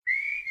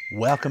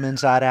Welcome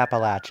inside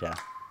Appalachia.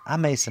 I'm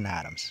Mason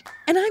Adams.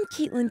 And I'm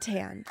Caitlin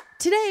Tan.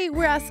 Today,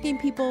 we're asking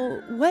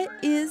people, what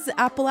is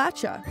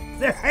Appalachia?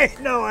 There ain't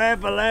no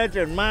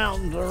Appalachian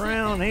mountains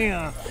around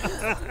here.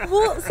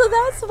 Well, so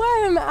that's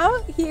why I'm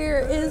out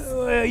here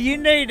Well, you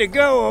need to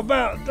go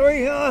about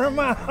 300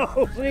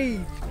 miles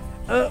east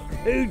up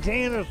to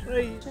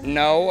Tennessee.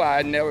 No,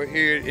 I never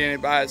heard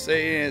anybody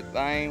say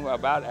anything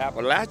about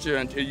Appalachia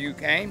until you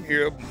came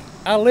here.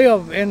 I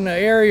live in the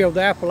area of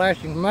the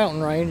Appalachian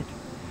mountain range,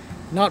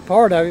 not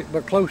part of it,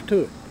 but close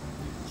to it.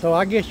 So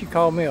I guess you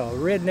call me a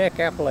redneck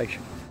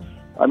Appalachian.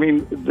 I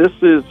mean, this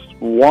is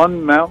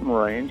one mountain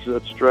range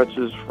that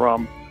stretches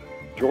from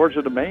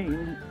Georgia to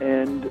Maine,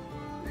 and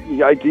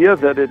the idea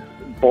that it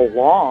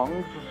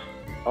belongs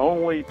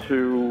only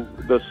to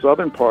the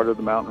southern part of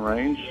the mountain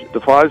range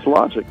defies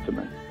logic to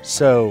me.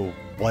 So,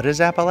 what is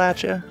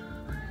Appalachia?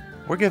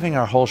 We're giving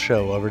our whole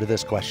show over to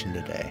this question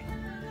today,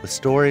 with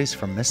stories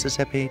from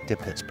Mississippi to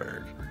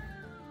Pittsburgh.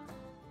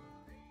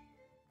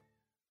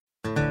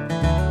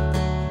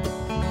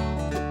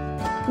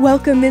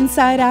 Welcome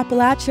inside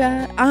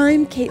Appalachia.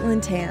 I'm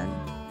Caitlin Tan.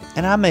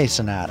 And I'm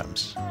Mason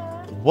Adams.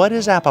 What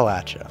is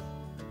Appalachia?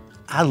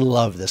 I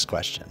love this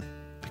question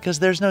because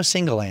there's no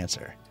single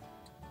answer.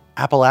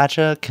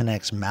 Appalachia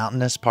connects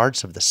mountainous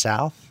parts of the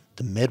South,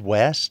 the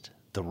Midwest,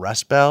 the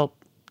Rust Belt,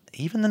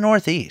 even the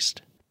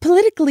Northeast.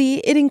 Politically,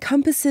 it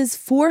encompasses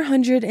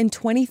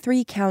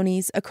 423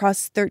 counties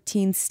across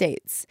 13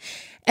 states.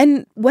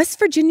 And West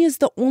Virginia is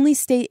the only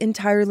state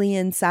entirely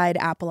inside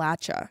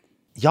Appalachia.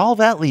 Y'all,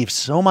 that leaves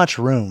so much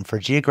room for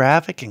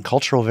geographic and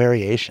cultural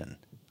variation.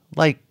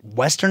 Like,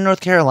 Western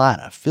North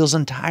Carolina feels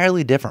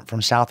entirely different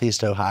from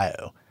Southeast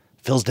Ohio,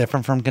 feels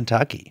different from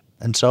Kentucky,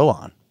 and so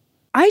on.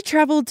 I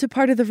traveled to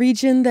part of the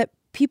region that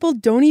people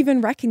don't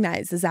even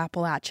recognize as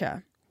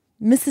Appalachia,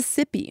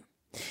 Mississippi.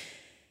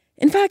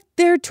 In fact,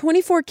 there are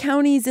 24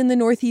 counties in the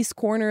northeast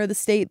corner of the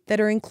state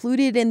that are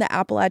included in the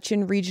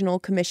Appalachian Regional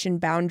Commission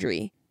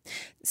boundary.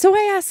 So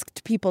I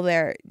asked people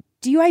there,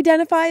 do you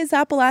identify as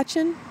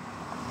Appalachian?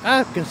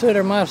 I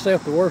consider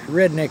myself the worst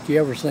redneck you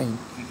ever seen.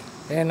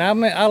 And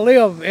I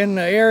live in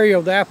the area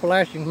of the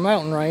Appalachian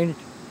mountain range,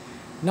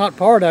 not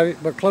part of it,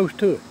 but close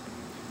to it.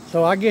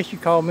 So I guess you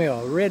call me a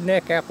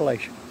redneck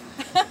Appalachian.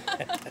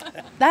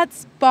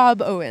 That's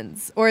Bob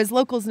Owens, or as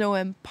locals know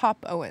him,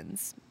 Pop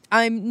Owens.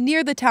 I'm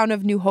near the town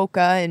of New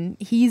Hoka, and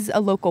he's a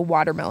local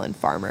watermelon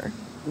farmer.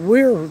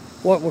 We're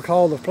what we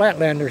call the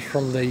flatlanders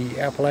from the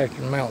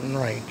Appalachian mountain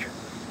range.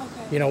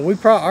 Okay. You know,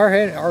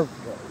 our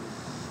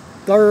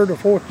third or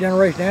fourth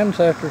generation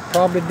ancestors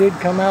probably did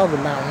come out of the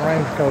mountain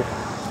range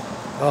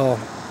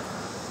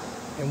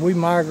and we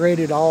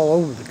migrated all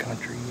over the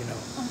country, you know.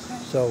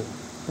 Okay. So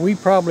we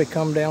probably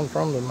come down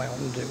from the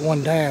mountains at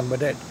one time, but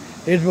that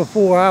is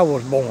before I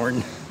was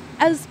born.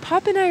 As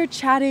Pop and I are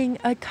chatting,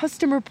 a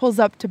customer pulls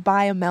up to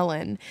buy a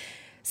melon.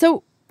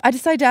 So I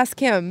decide to ask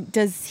him,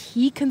 does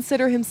he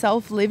consider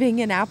himself living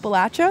in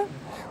Appalachia?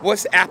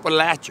 What's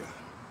Appalachia?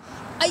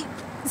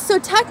 So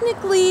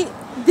technically,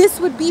 this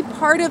would be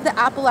part of the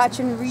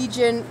Appalachian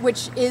region,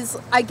 which is,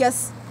 I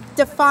guess,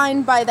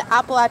 defined by the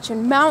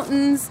Appalachian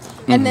Mountains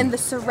and then the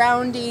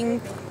surrounding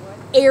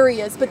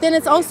areas. But then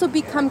it's also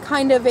become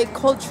kind of a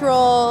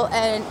cultural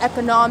and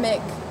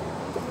economic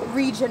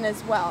region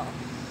as well.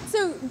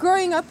 So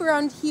growing up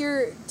around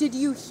here, did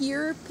you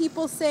hear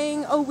people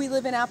saying, oh, we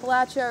live in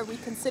Appalachia, or we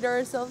consider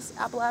ourselves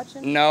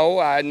Appalachian? No,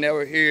 I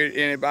never heard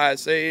anybody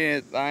say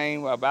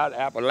anything about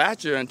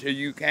Appalachia until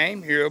you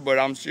came here, but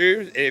I'm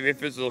sure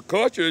if it's a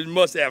culture, it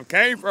must have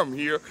came from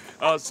here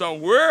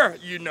somewhere,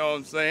 you know what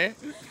I'm saying?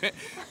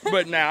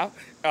 But now,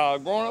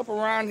 growing up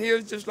around here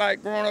is just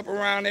like growing up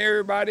around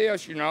everybody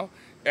else, you know.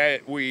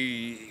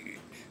 We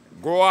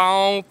grow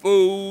our own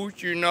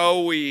food, you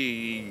know,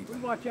 we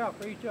watch out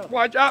for each other.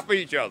 Watch out for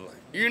each other,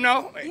 you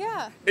know?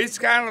 Yeah. It's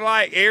kind of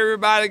like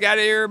everybody got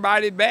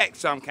everybody back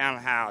some kind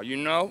of how, you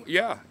know?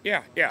 Yeah.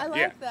 I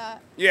like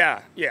that. Yeah,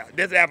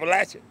 that's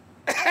Appalachia.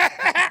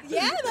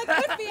 Yeah,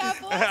 that could be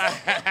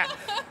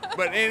Appalachia.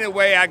 But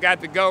anyway, I got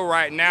to go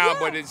right now,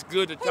 but it's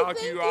good to talk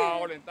to you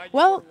all. And thank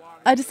Well, you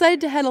I decided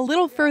to head a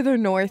little further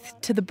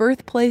north to the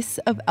birthplace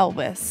of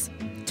Elvis,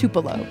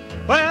 Tupelo.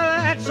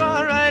 Well, that's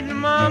all right,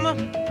 Mama.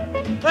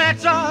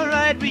 That's all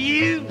right for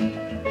you.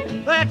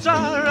 That's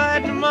all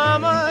right,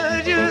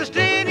 Mama. Just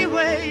any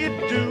way you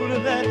do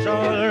it, that's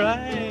all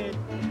right.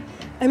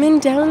 I'm in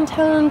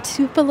downtown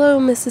Tupelo,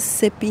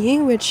 Mississippi,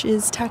 which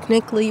is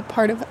technically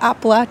part of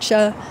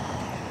Appalachia.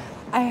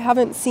 I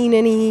haven't seen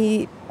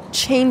any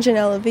change in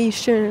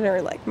elevation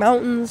or like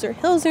mountains or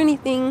hills or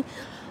anything,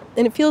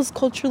 and it feels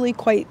culturally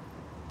quite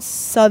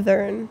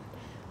southern,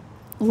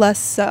 less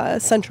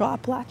central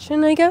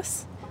Appalachian, I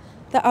guess.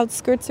 The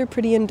outskirts are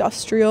pretty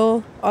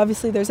industrial.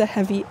 Obviously, there's a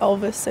heavy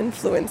Elvis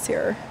influence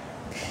here.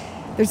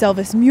 There's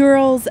Elvis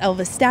murals,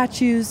 Elvis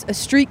statues, a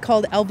street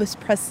called Elvis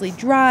Presley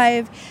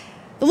Drive.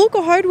 The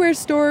local hardware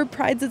store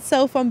prides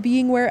itself on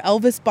being where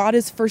Elvis bought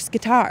his first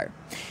guitar.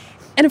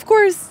 And of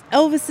course,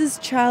 Elvis's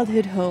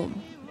childhood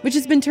home, which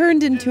has been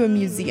turned into a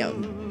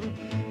museum.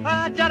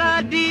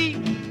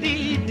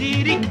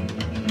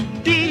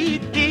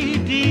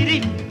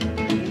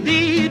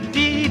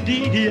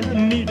 still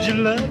need your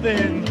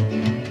loving.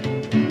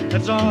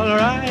 That's all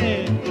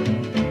right.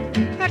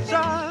 That's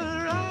all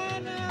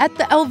right. At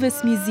the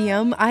Elvis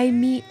Museum, I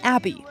meet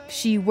Abby.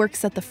 She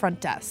works at the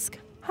front desk.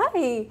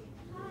 Hi.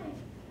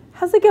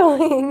 How's it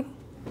going?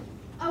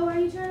 Oh, are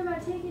you trying to buy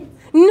tickets?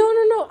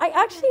 No. I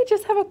actually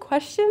just have a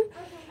question.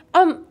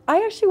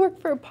 I actually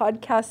work for a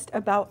podcast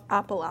about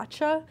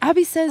Appalachia.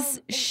 Abby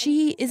says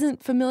she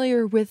isn't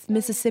familiar with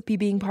Mississippi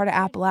being part of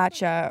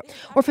Appalachia,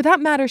 or for that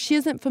matter, she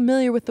isn't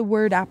familiar with the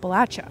word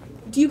Appalachia.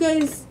 Do you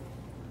guys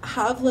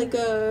have like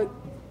a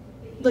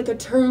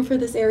term for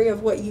this area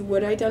of what you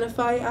would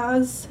identify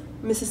as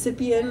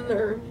Mississippian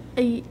or?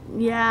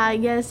 Yeah, I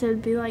guess it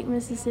would be like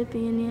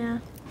Mississippian, yeah.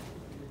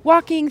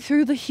 Walking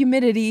through the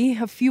humidity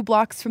a few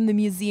blocks from the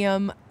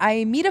museum,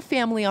 I meet a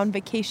family on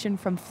vacation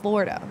from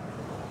Florida.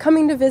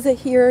 Coming to visit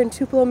here in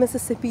Tupelo,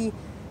 Mississippi,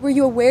 were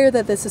you aware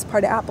that this is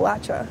part of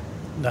Appalachia?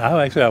 No,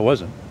 actually I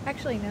wasn't.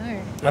 Actually,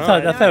 no. I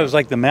thought it was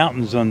like the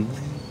mountains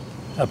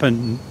up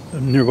in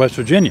near West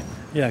Virginia.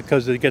 Yeah,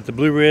 because they get the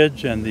Blue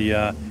Ridge and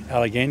the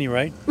Allegheny,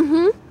 right?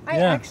 Mm-hmm. I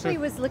actually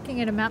was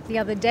looking at a map the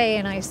other day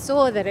and I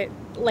saw that it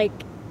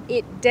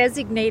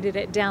designated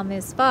it down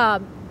this far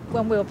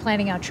when we were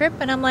planning our trip,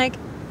 and I'm like,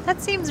 that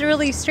seems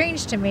really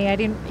strange to me. I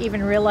didn't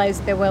even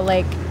realize there were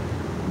like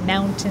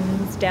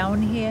mountains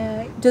down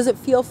here. Does it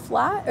feel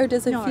flat or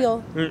does it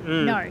feel?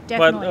 No,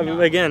 definitely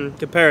not. Again,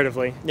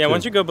 comparatively. Yeah,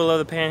 once you go below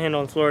the Panhandle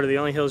in Florida, the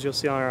only hills you'll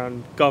see are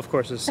on golf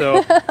courses.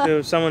 So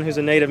to someone who's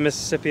a native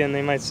Mississippian,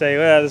 they might say,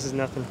 well, this is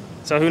nothing.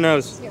 So who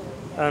knows?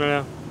 I don't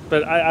know.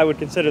 But I would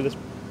consider this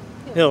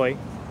hilly.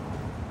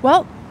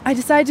 Well, I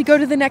decided to go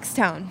to the next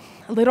town,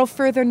 a little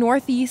further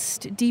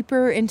northeast,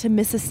 deeper into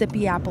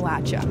Mississippi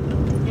Appalachia.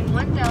 In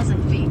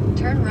 1,000 feet,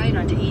 turn right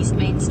onto East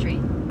Main Street.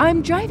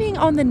 I'm driving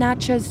on the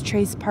Natchez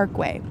Trace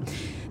Parkway.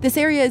 This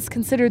area is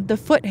considered the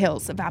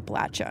foothills of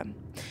Appalachia.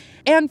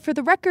 And for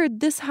the record,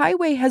 this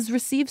highway has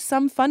received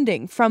some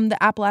funding from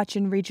the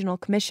Appalachian Regional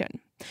Commission.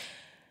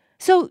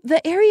 So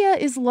the area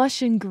is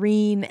lush and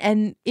green,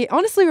 and it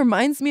honestly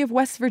reminds me of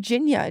West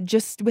Virginia,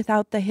 just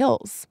without the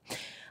hills.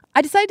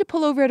 I decide to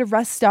pull over at a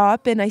rest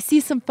stop, and I see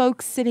some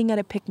folks sitting at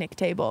a picnic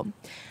table.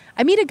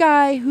 I meet a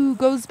guy who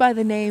goes by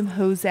the name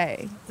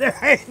Jose. There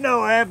ain't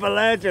no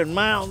Appalachian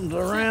Mountains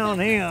around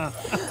here.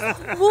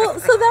 Well,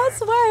 so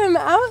that's why I'm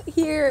out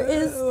here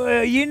is...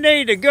 Well, you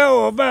need to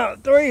go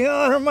about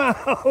 300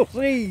 miles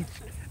east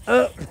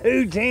up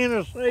to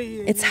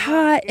Tennessee. It's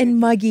hot and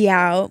muggy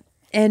out,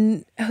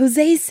 and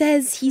Jose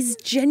says he's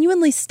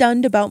genuinely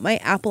stunned about my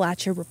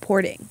Appalachia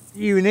reporting.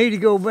 You need to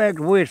go back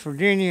to West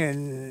Virginia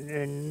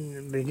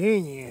and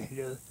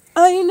Virginia.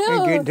 I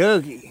know. And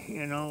Kentucky,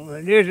 you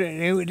know.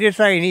 This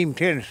ain't even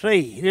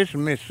Tennessee. This is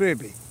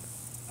Mississippi.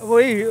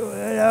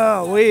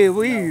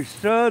 We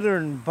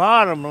southern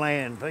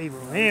bottomland people,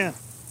 yeah.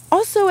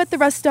 Also at the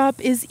rest stop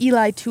is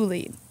Eli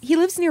Tooley. He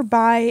lives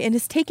nearby and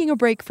is taking a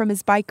break from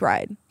his bike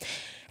ride.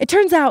 It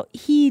turns out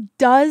he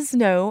does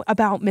know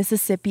about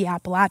Mississippi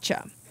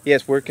Appalachia.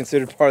 Yes, we're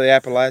considered part of the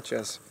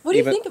Appalachians. What do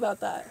you think about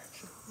that?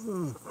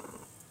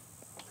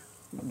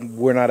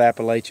 We're not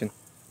Appalachian.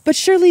 But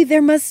surely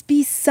there must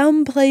be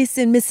some place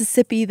in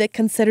Mississippi that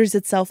considers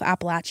itself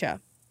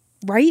Appalachia,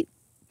 right?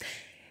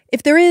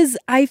 If there is,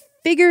 I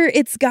figure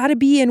it's got to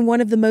be in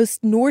one of the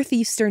most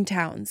northeastern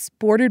towns,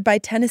 bordered by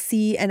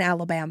Tennessee and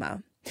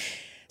Alabama.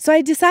 So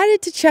I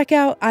decided to check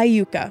out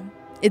Iuka.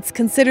 It's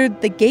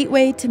considered the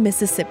gateway to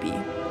Mississippi.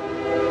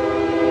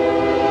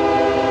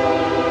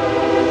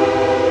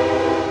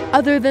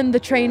 Other than the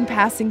train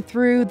passing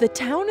through, the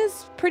town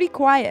is pretty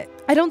quiet.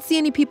 I don't see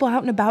any people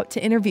out and about to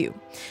interview.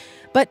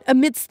 But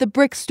amidst the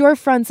brick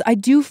storefronts, I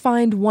do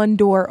find one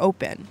door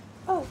open.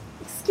 Oh,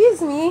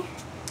 excuse me.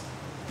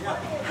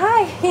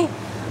 Hi.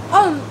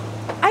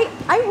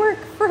 I work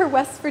for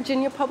West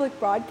Virginia Public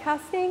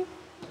Broadcasting.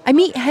 I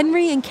meet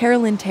Henry and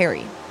Carolyn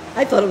Terry.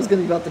 I thought it was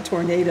going to be about the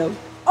tornado.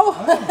 Oh.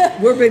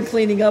 We've been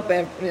cleaning up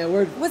after,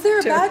 Was there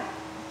a bad?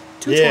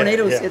 Two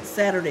tornadoes hit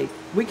Saturday.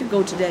 We could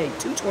go today.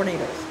 2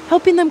 tornadoes.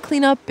 Helping them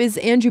clean up is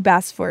Andrew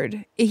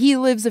Bassford. He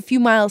lives a few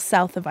miles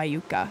south of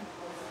Iuka.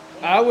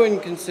 I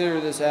wouldn't consider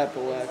this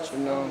Appalachia,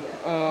 no.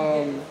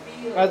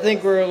 I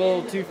think we're a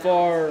little too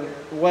far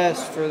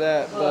west for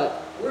that,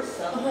 but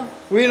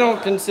we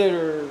don't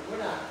consider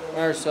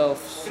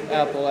ourselves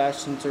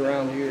Appalachians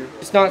around here.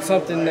 It's not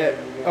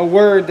a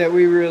word that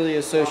we really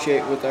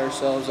associate with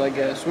ourselves, I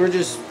guess. We're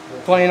just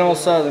plain old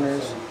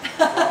Southerners.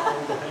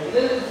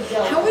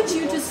 How would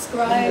you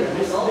describe,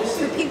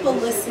 for people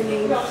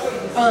listening,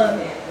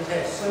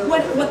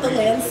 what the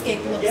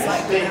landscape looks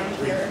like around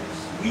here?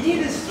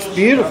 It's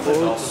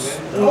beautiful.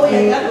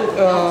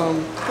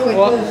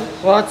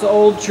 Lots of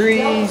old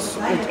trees.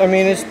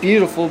 It's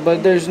beautiful,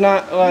 but there's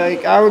not,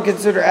 I would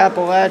consider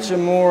Appalachia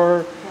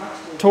more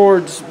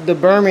towards the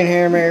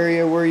Birmingham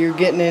area where you're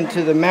getting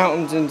into the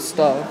mountains and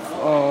stuff.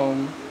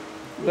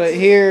 But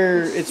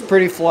here, it's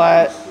pretty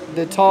flat.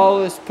 The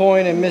tallest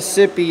point in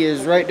Mississippi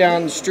is right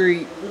down the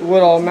street,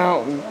 Woodall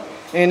Mountain,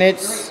 and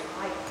it's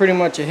pretty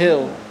much a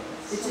hill.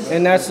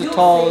 And that's the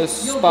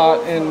tallest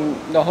spot in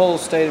the whole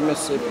state of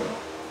Mississippi.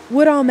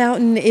 Woodall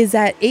Mountain is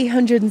at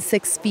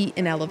 806 feet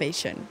in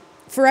elevation.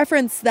 For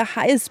reference, the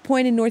highest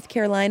point in North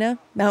Carolina,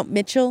 Mount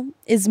Mitchell,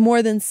 is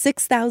more than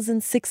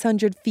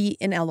 6,600 feet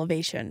in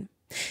elevation.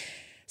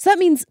 So that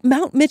means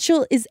Mount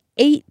Mitchell is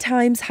 8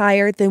 times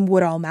higher than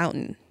Woodall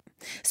Mountain.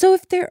 So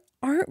if there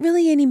aren't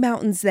really any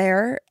mountains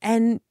there,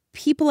 and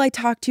people I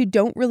talk to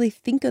don't really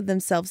think of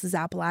themselves as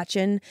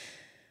Appalachian,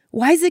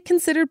 why is it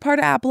considered part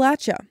of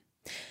Appalachia?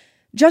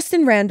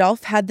 Justin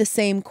Randolph had the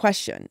same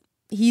question.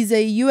 He's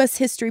a U.S.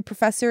 history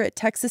professor at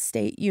Texas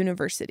State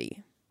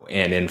University.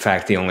 And in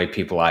fact, the only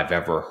people I've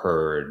ever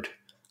heard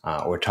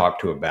or talked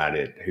to about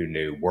it who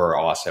knew were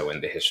also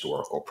in the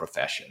historical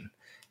profession.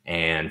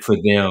 And for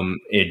them,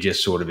 it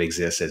just sort of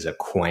exists as a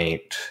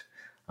quaint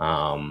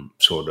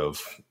sort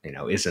of,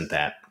 isn't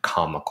that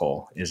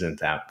comical, isn't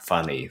that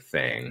funny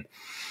thing.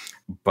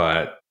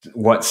 But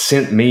what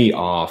sent me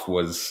off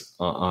was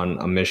on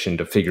a mission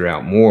to figure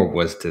out more,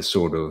 was to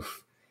sort of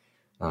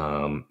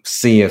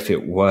see if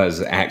it was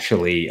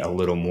actually a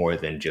little more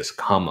than just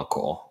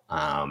comical,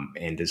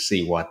 and to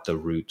see what the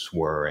roots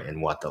were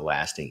and what the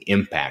lasting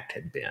impact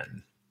had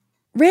been.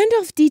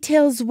 Randolph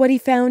details what he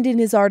found in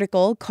his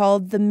article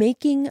called The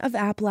Making of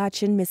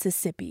Appalachian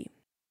Mississippi.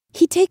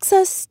 He takes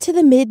us to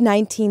the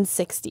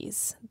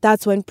mid-1960s.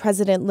 That's when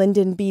President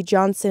Lyndon B.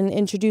 Johnson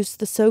introduced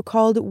the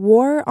so-called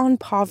War on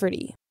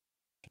Poverty.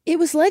 It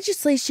was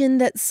legislation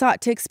that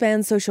sought to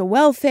expand social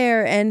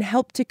welfare and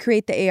help to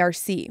create the ARC.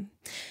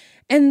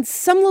 And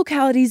some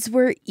localities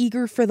were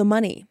eager for the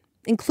money,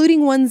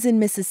 including ones in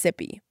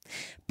Mississippi.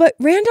 But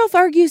Randolph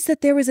argues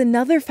that there was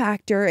another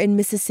factor in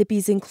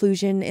Mississippi's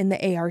inclusion in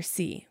the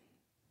ARC: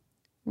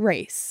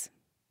 race.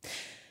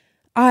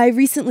 I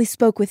recently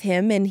spoke with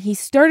him, and he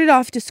started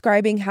off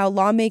describing how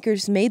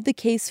lawmakers made the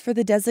case for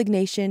the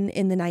designation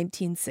in the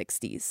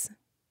 1960s.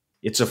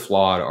 It's a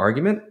flawed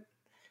argument.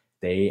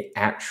 They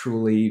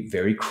actually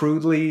very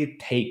crudely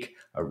take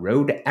a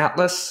road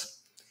atlas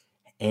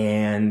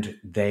and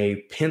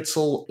they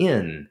pencil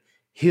in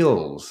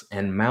hills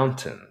and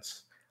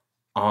mountains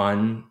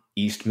on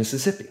East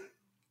Mississippi.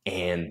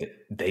 And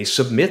they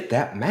submit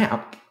that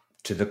map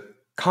to the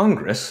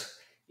Congress.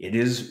 It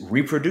is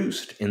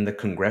reproduced in the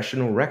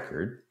congressional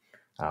record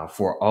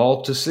for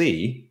all to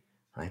see,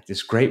 like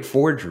this great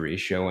forgery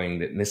showing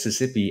that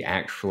Mississippi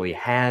actually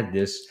had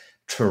this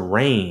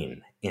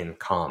terrain in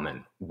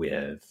common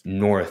with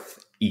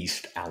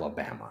Northeast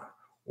Alabama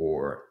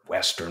or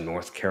Western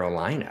North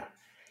Carolina.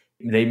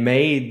 They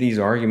made these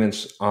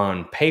arguments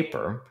on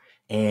paper,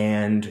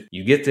 and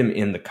you get them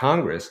in the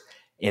Congress,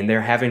 and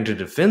they're having to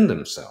defend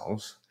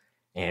themselves.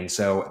 And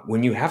so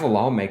when you have a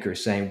lawmaker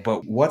saying,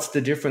 but what's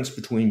the difference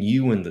between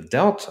you and the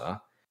Delta,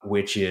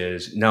 which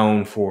is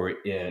known for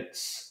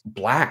its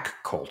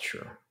Black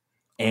culture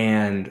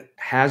and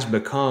has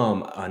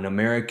become an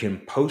American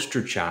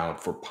poster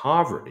child for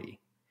poverty,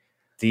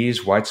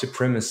 these white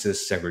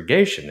supremacist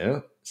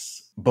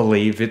segregationists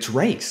believe it's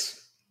race.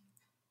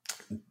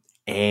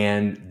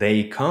 And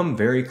they come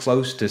very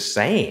close to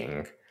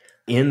saying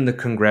in the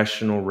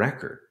congressional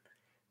record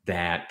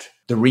that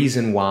the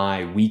reason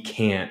why we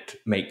can't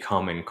make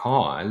common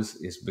cause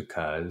is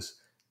because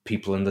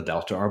people in the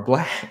Delta are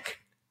Black.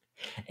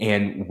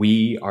 And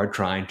we are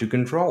trying to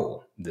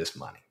control this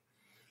money.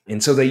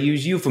 And so they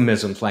use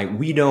euphemisms like,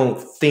 we don't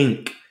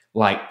think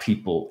like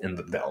people in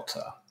the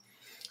Delta.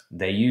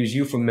 They use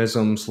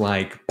euphemisms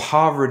like,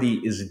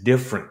 poverty is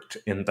different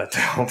in the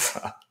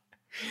Delta.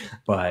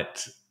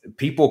 But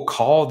people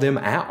call them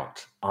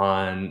out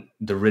on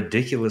the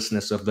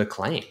ridiculousness of the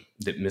claim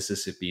that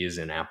Mississippi is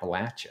in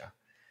Appalachia.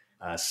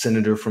 A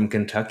senator from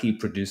Kentucky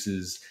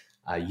produces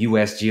a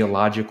U.S.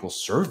 Geological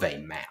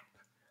Survey map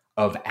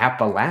of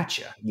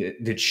Appalachia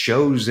that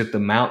shows that the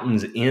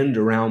mountains end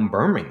around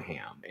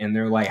Birmingham. And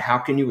they're like, how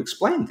can you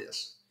explain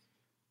this?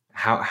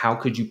 How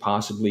could you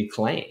possibly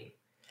claim?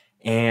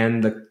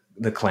 And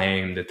the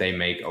claim that they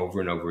make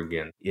over and over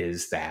again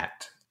is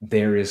that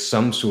there is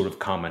some sort of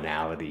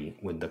commonality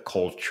with the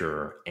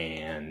culture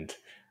and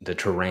the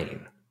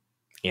terrain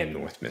in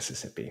North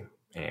Mississippi.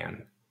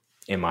 And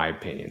in my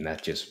opinion,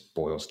 that just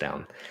boils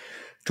down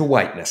to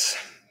whiteness.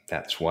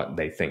 That's what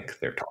they think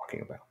they're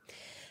talking about.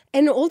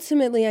 And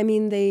ultimately, I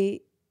mean,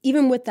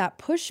 even with that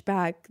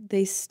pushback,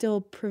 they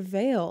still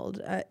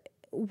prevailed.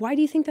 Why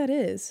do you think that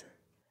is?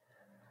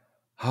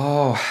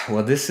 Oh,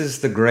 well, this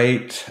is the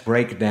great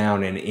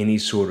breakdown in any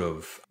sort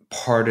of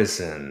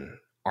partisan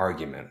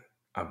argument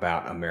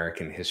about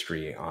American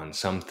history on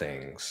some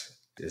things,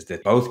 is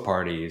that both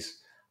parties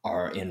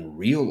are in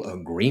real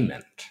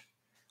agreement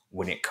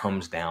when it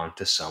comes down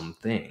to some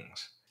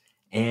things.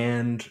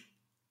 And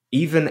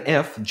even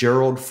if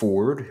Gerald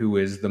Ford, who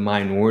is the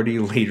minority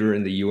leader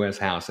in the U.S.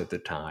 House at the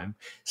time,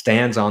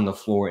 stands on the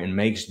floor and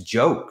makes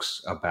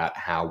jokes about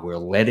how we're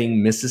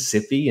letting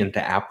Mississippi into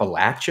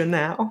Appalachia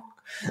now,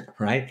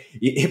 right?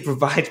 It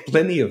provides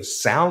plenty of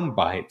sound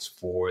bites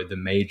for the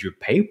major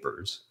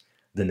papers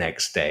the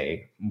next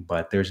day,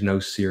 but there's no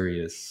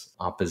serious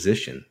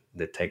opposition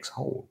that takes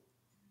hold.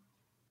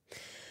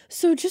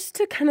 So just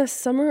to kind of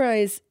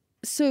summarize,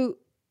 so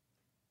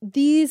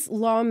these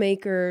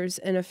lawmakers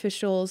and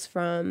officials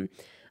from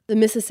the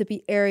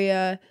Mississippi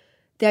area,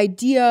 the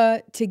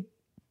idea to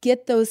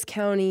get those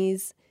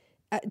counties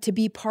to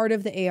be part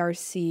of the ARC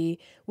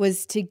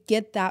was to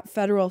get that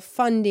federal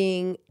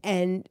funding,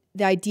 and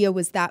the idea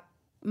was that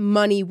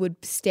money would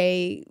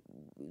stay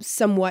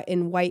somewhat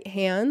in white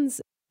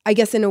hands. I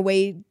guess in a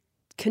way,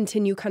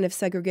 continue kind of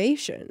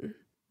segregation.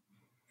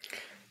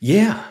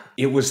 Yeah,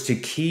 it was to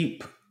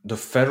keep the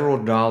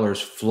federal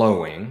dollars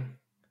flowing,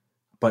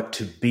 but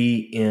to be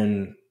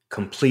in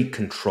complete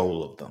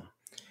control of them.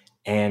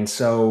 And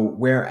so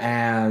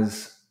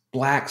whereas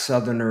Black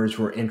Southerners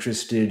were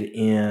interested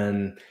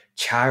in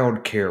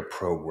child care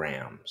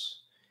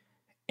programs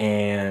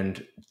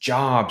and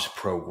jobs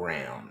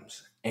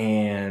programs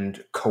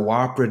and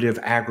cooperative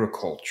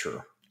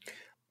agriculture,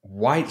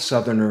 white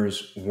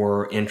Southerners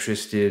were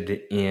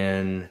interested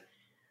in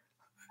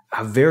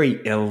a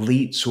very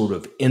elite sort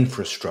of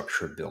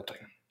infrastructure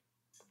building.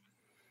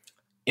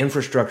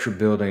 Infrastructure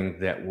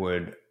building that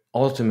would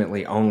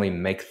ultimately only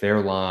make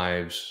their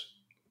lives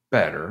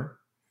better,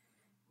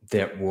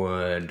 that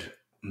would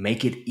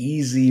make it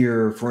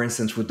easier, for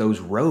instance, with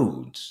those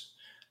roads.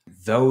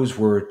 Those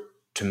were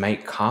to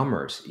make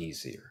commerce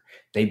easier.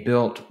 They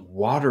built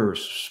water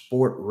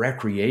sport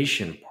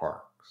recreation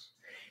parks.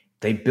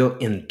 They built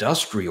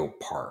industrial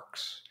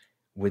parks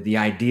with the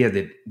idea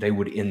that they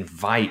would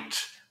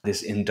invite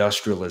this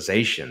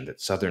industrialization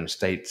that Southern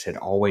states had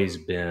always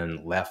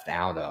been left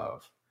out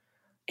of.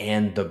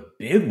 And the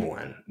big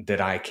one that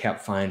I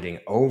kept finding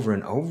over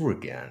and over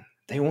again,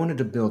 they wanted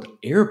to build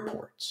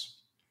airports.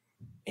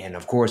 And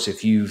of course,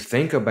 if you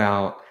think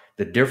about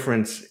the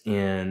difference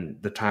in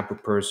the type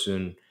of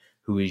person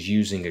who is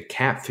using a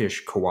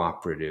catfish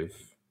cooperative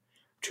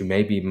to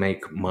maybe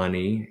make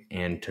money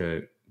and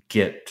to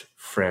get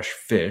fresh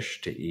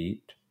fish to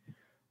eat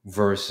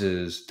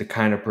versus the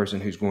kind of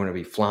person who's going to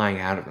be flying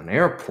out of an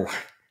airport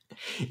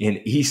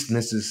in East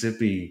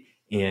Mississippi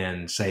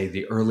in, say,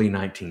 the early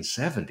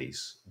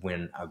 1970s,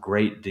 when a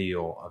great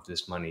deal of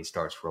this money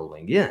starts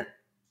rolling in.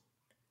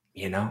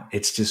 You know,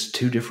 it's just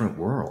two different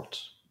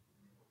worlds.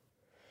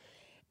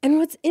 And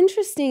what's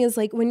interesting is,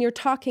 like, when you're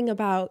talking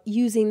about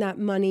using that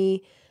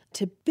money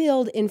to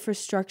build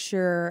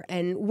infrastructure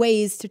and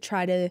ways to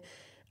try to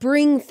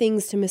bring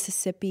things to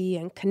Mississippi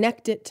and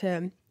connect it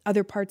to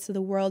other parts of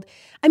the world.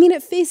 I mean,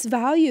 at face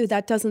value,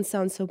 that doesn't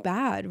sound so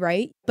bad,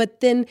 right?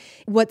 But then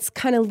what's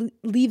kind of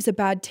leaves a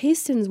bad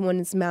taste in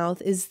one's mouth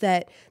is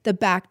that the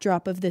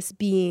backdrop of this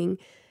being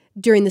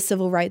during the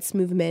civil rights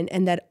movement,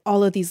 and that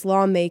all of these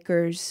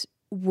lawmakers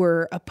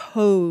were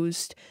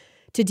opposed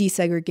to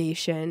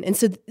desegregation. And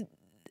so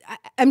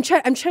I'm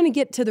trying to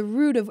get to the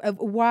root of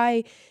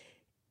why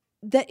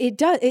that it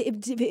does.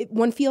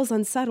 One feels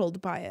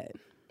unsettled by it.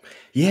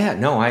 Yeah,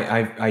 no,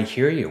 I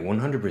hear you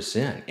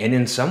 100%. And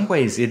in some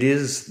ways, it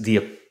is the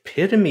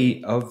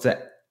epitome of the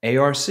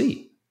ARC.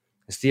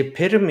 It's the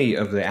epitome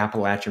of the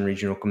Appalachian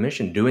Regional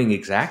Commission doing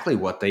exactly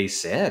what they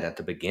said at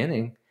the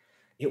beginning.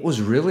 It was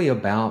really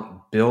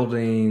about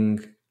building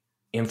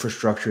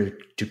infrastructure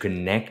to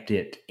connect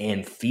it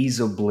and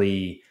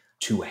feasibly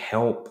to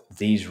help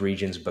these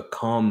regions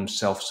become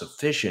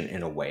self-sufficient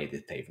in a way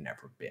that they've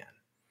never been.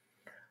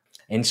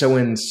 And so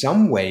in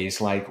some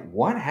ways, like,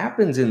 what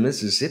happens in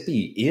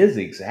Mississippi is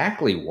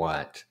exactly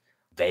what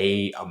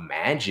they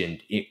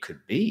imagined it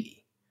could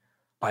be.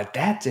 But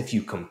that's if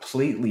you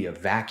completely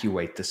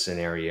evacuate the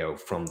scenario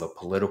from the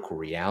political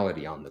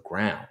reality on the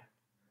ground,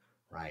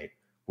 right?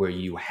 Where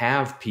you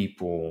have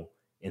people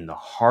in the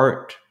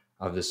heart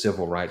of the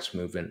civil rights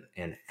movement,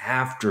 and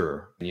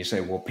after, and you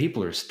say, well,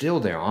 people are still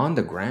there on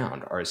the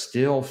ground, are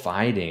still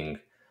fighting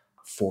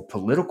for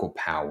political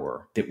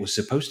power that was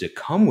supposed to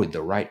come with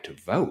the right to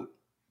vote,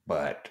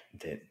 but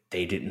that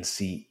they didn't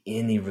see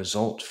any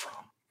results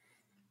from.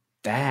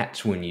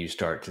 That's when you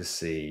start to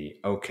see,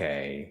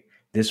 okay,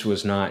 this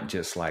was not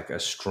just like a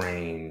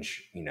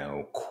strange,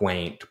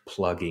 quaint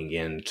plugging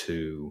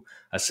into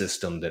a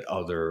system that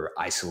other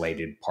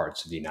isolated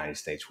parts of the United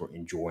States were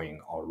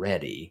enjoying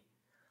already.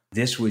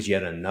 This was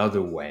yet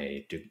another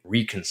way to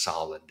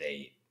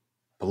reconsolidate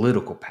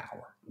political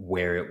power,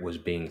 where it was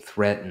being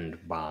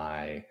threatened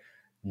by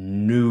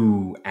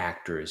new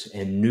actors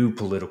and new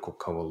political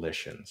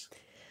coalitions.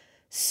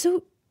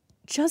 So,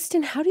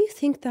 Justin, how do you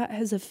think that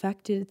has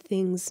affected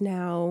things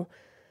now,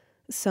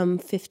 some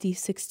 50,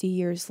 60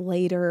 years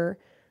later?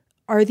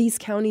 Are these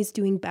counties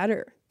doing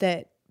better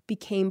that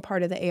became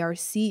part of the ARC?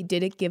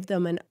 Did it give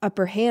them an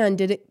upper hand?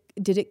 Did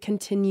it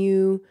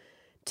continue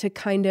to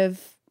kind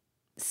of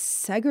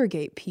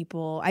segregate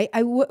people?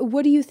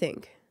 What do you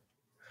think?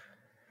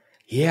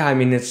 Yeah, I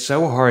mean, it's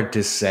so hard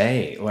to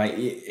say. Like,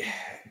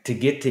 to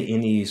get to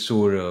any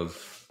sort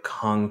of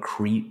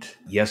concrete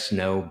yes,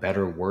 no,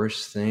 better,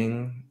 worse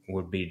thing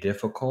would be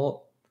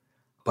difficult.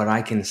 But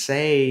I can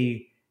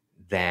say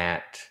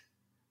that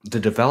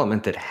the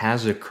development that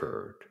has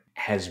occurred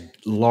has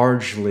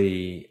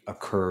largely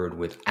occurred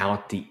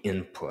without the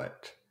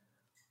input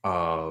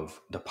of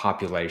the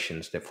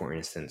populations that, for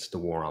instance, the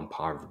War on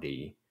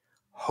Poverty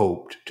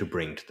hoped to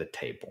bring to the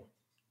table,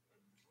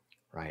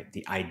 right?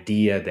 The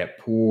idea that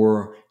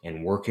poor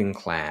and working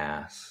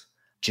class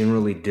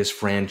generally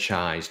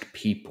disfranchised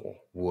people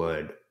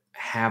would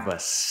have a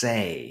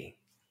say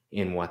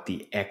in what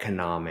the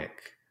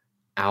economic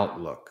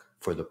outlook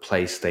for the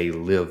place they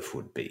lived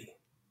would be.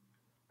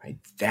 Right?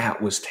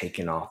 That was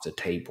taken off the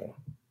table.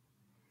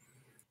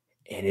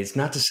 And it's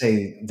not to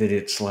say that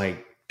it's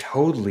like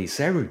totally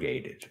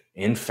segregated.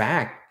 In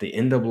fact, the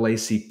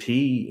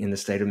NAACP in the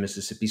state of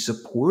Mississippi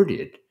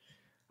supported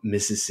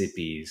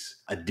Mississippi's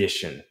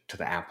addition to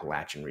the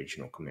Appalachian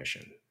Regional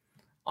Commission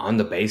on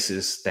the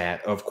basis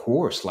that, of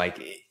course,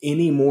 like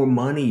any more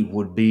money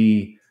would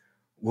be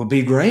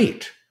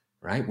great,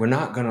 right? We're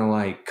not going to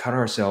like cut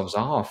ourselves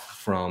off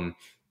from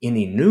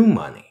any new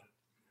money.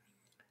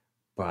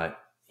 But,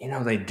 you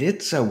know, they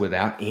did so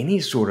without any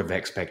sort of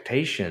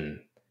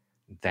expectation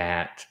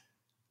that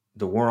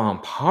the war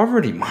on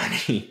poverty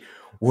money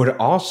would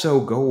also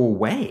go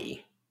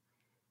away,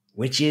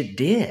 which it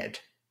did.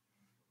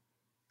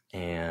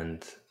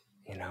 And,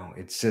 you know,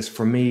 it's just,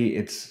 for me,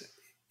 it's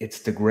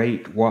the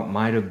great what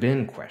might have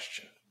been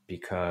question,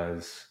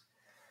 because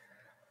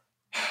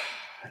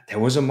there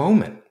was a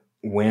moment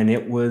when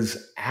it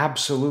was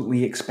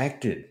absolutely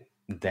expected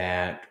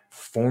that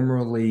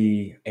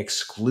formerly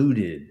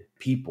excluded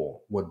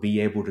people would be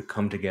able to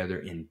come together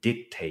and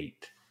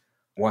dictate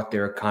what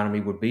their economy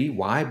would be.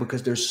 Why?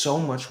 Because there's so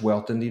much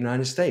wealth in the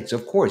United States.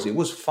 Of course, it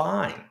was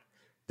fine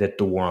that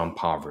the war on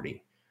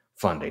poverty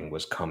funding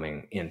was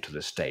coming into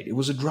the state. It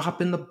was a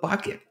drop in the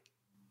bucket.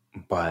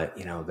 But,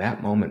 you know,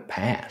 that moment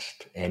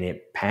passed, and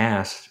it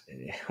passed,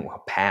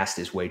 well, passed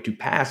is way too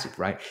passive,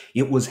 right?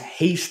 It was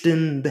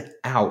hastened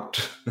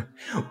out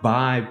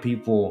by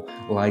people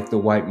like the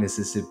white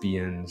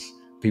Mississippians,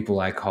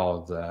 people I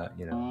called the,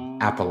 you know,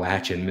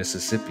 Appalachian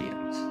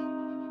Mississippians.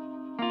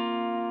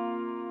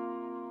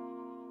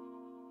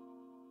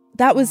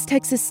 That was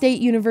Texas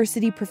State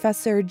University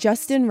professor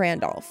Justin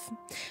Randolph.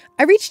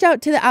 I reached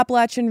out to the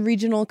Appalachian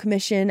Regional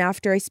Commission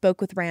after I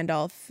spoke with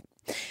Randolph.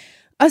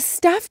 A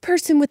staff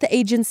person with the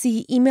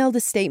agency emailed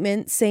a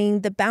statement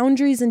saying the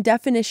boundaries and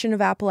definition of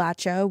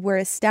Appalachia were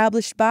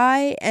established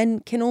by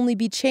and can only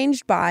be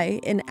changed by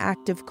an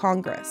act of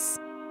Congress.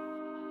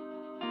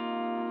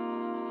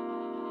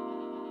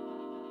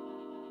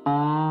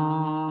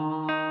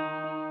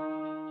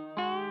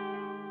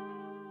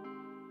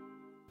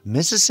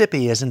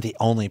 Mississippi isn't the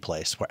only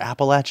place where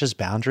Appalachia's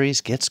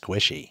boundaries get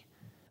squishy.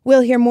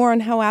 We'll hear more on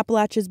how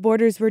Appalachia's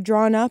borders were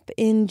drawn up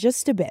in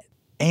just a bit.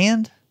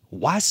 And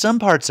why some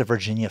parts of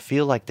Virginia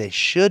feel like they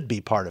should be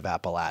part of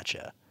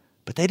Appalachia,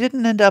 but they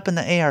didn't end up in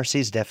the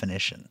ARC's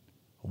definition.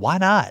 Why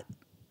not?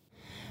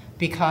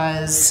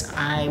 Because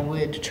I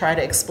would try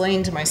to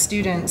explain to my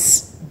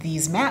students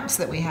these maps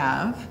that we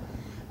have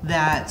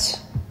that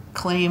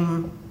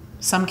claim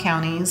some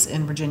counties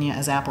in Virginia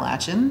as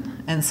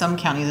Appalachian and some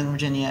counties in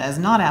Virginia as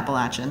not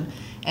Appalachian,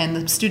 and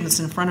the students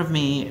in front of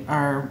me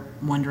are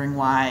wondering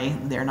why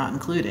they're not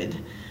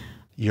included.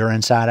 You're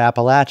Inside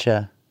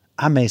Appalachia.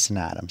 I'm Mason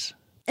Adams.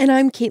 And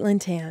I'm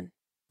Caitlin Tan.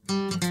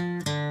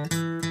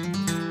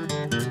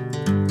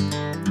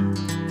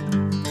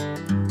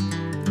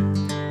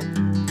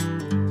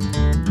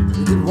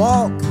 We could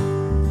walk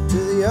to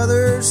the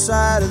other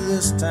side of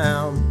this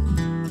town.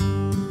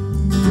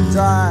 We could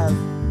drive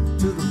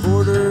to the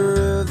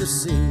border of the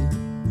sea.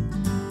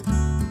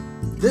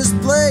 This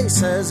place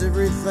has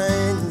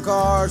everything from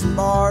cars and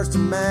bars to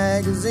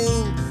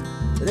magazines,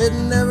 but it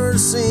never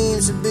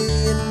seems to be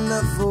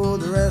enough for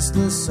the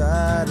restless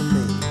side of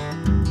me.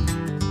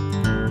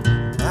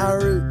 My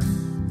roots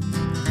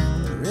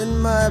are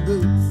in my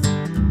boots,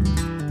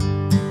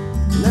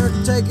 never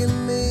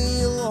taking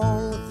me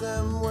along with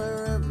them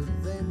wherever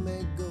they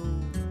may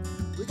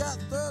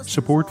go.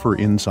 Support for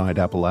Inside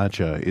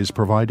Appalachia is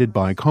provided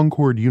by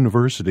Concord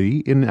University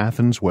in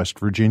Athens, West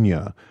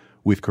Virginia,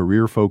 with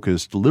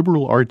career-focused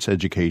liberal arts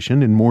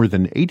education in more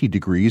than 80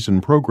 degrees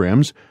and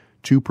programs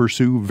to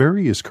pursue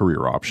various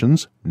career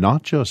options,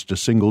 not just a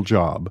single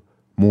job.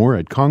 More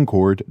at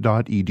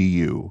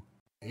concord.edu.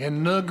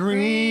 In the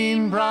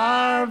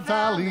Greenbrier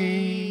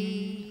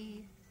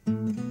Valley,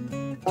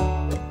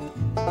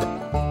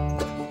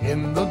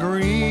 in the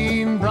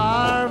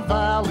Greenbrier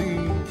Valley,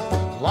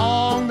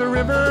 along the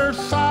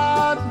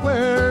riverside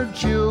where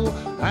Jill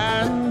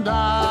and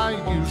I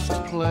used to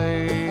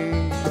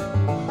play,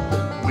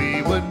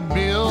 we would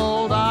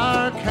build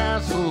our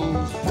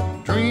castles,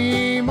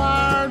 dream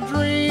our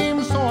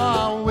dreams, so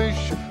I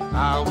wish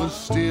I was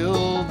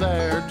still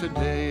there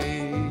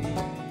today.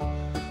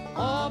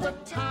 All the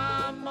time.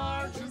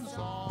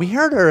 We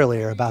heard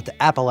earlier about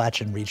the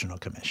Appalachian Regional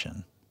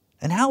Commission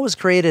and how it was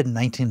created in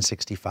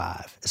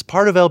 1965 as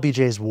part of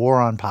LBJ's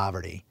war on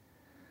poverty.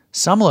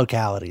 Some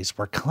localities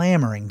were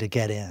clamoring to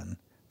get in,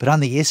 but on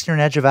the eastern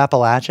edge of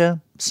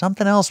Appalachia,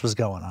 something else was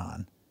going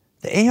on.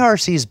 The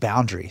ARC's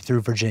boundary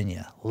through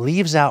Virginia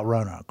leaves out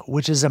Roanoke,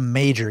 which is a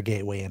major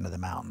gateway into the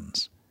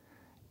mountains.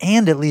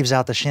 And it leaves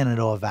out the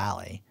Shenandoah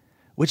Valley,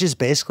 which is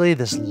basically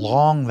this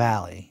long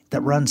valley that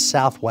runs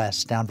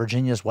southwest down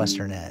Virginia's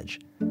western edge,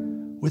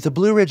 with the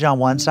Blue Ridge on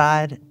one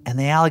side and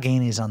the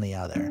Alleghenies on the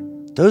other,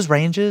 Those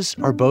ranges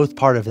are both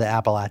part of the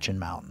Appalachian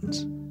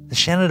Mountains. The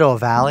Shenandoah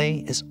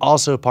Valley is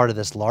also part of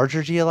this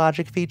larger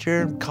geologic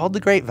feature called the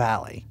Great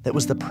Valley that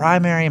was the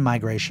primary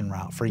migration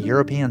route for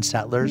European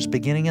settlers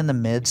beginning in the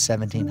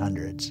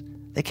mid-1700s.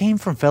 They came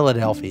from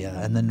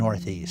Philadelphia in the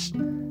Northeast,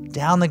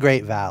 down the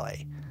Great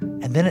Valley,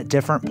 and then at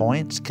different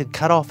points could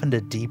cut off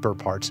into deeper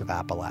parts of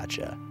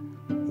Appalachia.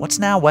 What's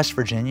now West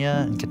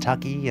Virginia and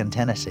Kentucky and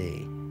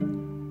Tennessee.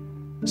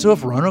 So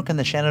if Roanoke and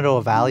the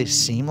Shenandoah Valley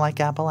seem like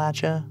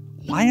Appalachia,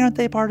 why aren't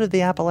they part of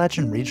the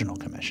Appalachian Regional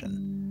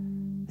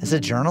Commission? As a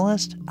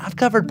journalist, I've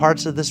covered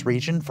parts of this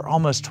region for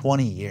almost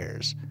 20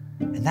 years,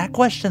 and that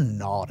question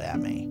gnawed at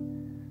me.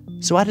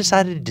 So I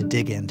decided to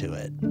dig into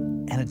it,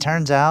 and it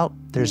turns out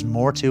there's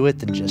more to it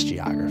than just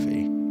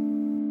geography.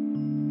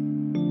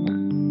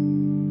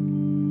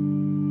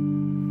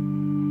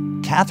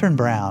 Catherine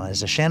Brown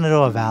is a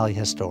Shenandoah Valley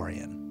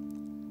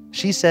historian.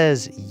 She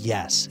says,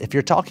 yes, if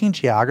you're talking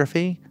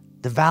geography,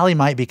 the valley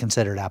might be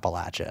considered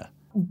Appalachia.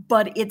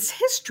 But its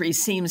history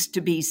seems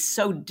to be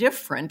so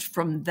different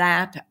from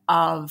that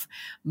of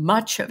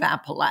much of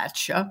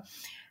Appalachia.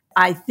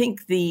 I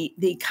think the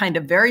kind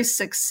of very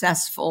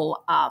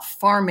successful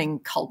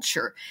farming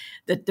culture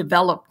that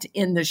developed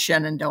in the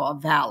Shenandoah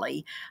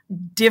Valley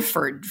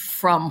differed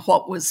from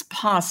what was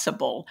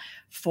possible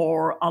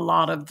for a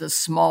lot of the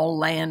small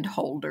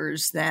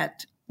landholders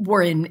that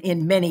were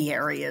in many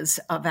areas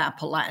of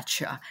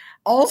Appalachia.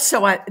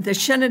 Also, the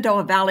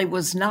Shenandoah Valley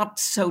was not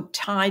so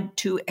tied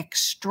to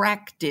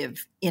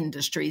extractive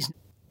industries.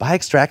 By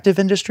extractive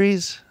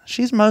industries,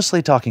 she's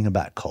mostly talking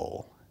about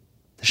coal.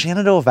 The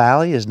Shenandoah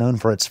Valley is known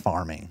for its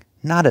farming,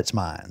 not its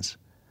mines.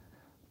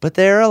 But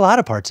there are a lot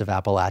of parts of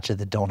Appalachia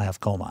that don't have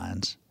coal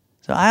mines.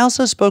 So I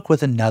also spoke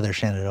with another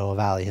Shenandoah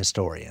Valley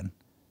historian.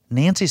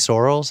 Nancy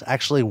Sorrells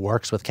actually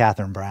works with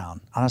Catherine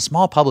Brown on a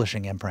small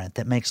publishing imprint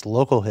that makes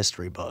local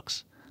history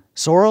books.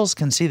 Sorrells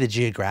can see the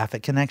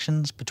geographic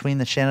connections between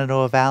the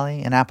Shenandoah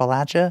Valley and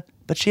Appalachia,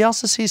 but she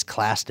also sees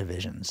class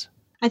divisions.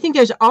 I think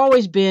there's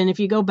always been, if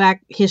you go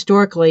back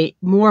historically,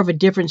 more of a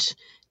difference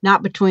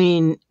not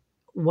between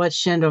what's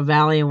Shenandoah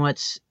Valley and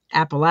what's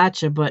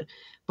Appalachia,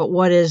 but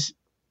what is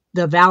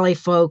the valley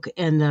folk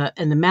and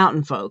the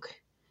mountain folk.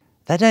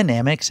 That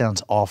dynamic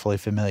sounds awfully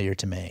familiar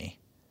to me.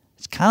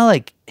 It's kind of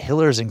like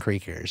Hillers and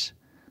Creekers.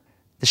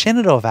 The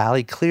Shenandoah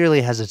Valley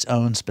clearly has its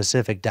own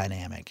specific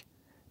dynamic,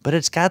 but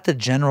it's got the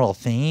general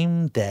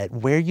theme that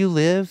where you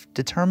live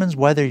determines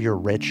whether you're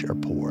rich or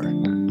poor.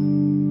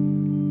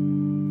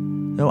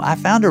 So I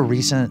found a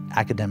recent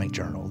academic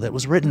journal that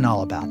was written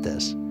all about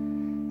this.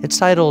 It's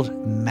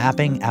titled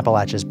Mapping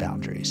Appalachia's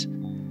Boundaries,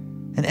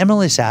 and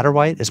Emily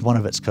Satterwhite is one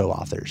of its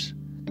co-authors.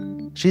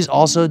 She's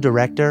also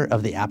director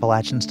of the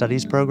Appalachian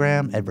Studies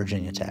program at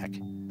Virginia Tech.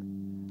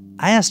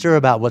 I asked her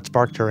about what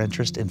sparked her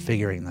interest in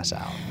figuring this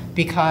out.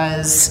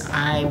 Because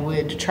I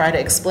would try to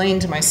explain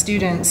to my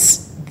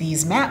students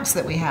these maps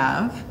that we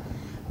have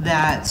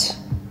that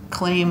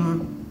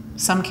claim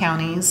some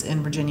counties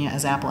in Virginia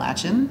as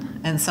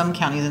Appalachian and some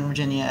counties in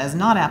Virginia as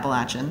not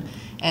Appalachian,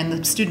 and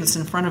the students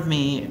in front of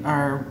me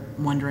are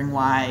wondering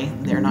why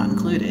they're not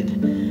included.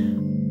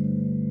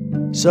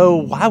 So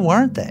why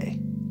weren't they?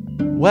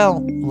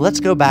 Well, let's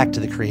go back to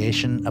the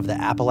creation of the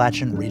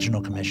Appalachian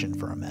Regional Commission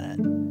for a minute.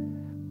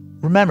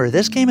 Remember,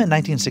 this came in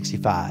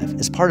 1965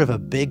 as part of a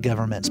big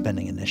government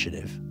spending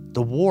initiative,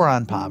 the War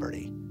on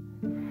Poverty.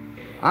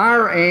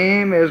 Our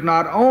aim is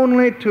not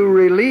only to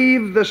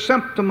relieve the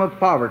symptom of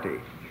poverty,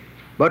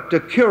 but to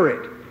cure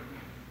it,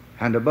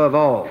 and above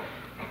all,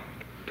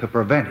 to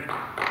prevent it.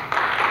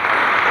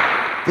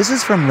 This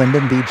is from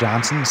Lyndon B.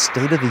 Johnson's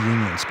State of the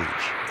Union speech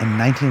in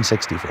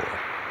 1964.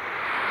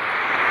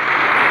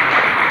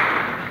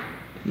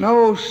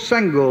 No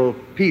single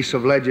piece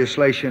of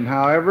legislation,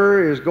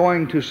 however, is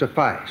going to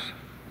suffice.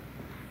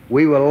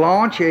 We will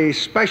launch a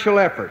special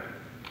effort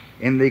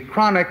in the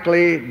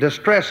chronically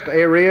distressed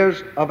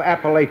areas of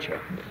Appalachia.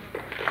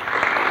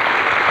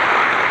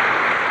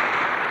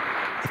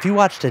 If you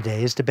watch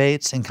today's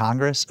debates in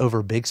Congress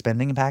over big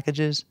spending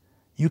packages,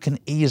 you can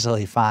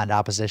easily find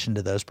opposition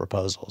to those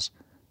proposals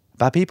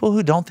by people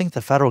who don't think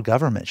the federal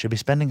government should be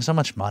spending so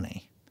much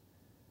money.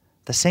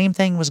 The same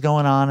thing was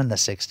going on in the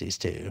 60s,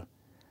 too.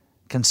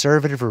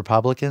 Conservative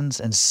Republicans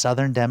and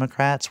Southern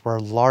Democrats were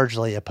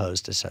largely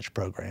opposed to such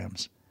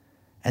programs.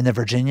 And the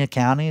Virginia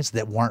counties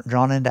that weren't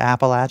drawn into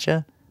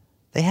Appalachia,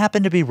 they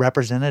happened to be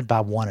represented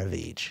by one of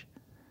each,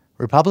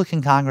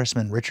 Republican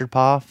Congressman Richard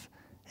Poff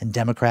and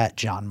Democrat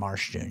John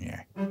Marsh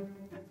Jr.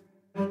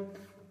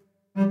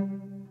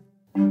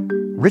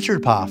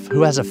 Richard Poff,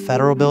 who has a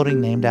federal building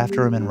named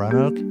after him in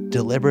Roanoke,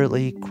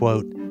 deliberately,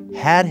 quote,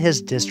 had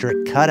his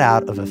district cut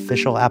out of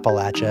official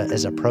Appalachia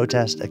as a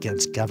protest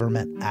against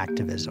government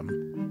activism.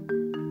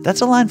 That's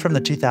a line from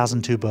the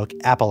 2002 book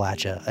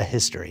Appalachia, A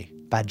History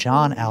by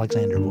John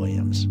Alexander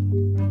Williams.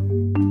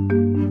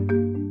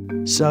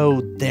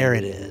 So there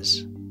it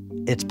is.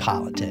 It's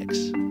politics.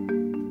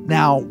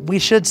 Now, we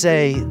should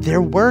say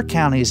there were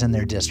counties in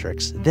their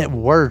districts that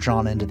were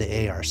drawn into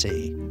the ARC,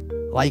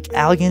 like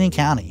Allegheny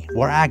County,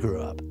 where I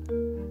grew up.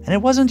 And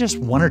it wasn't just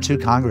one or two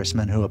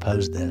congressmen who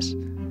opposed this.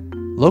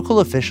 Local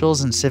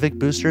officials and civic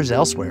boosters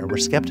elsewhere were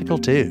skeptical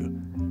too.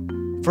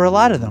 For a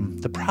lot of them,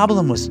 the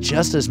problem was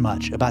just as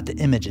much about the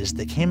images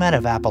that came out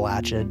of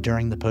Appalachia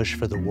during the push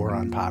for the war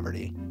on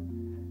poverty.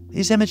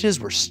 These images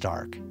were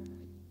stark,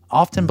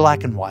 often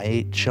black and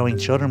white, showing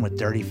children with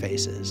dirty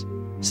faces,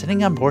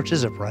 sitting on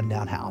porches of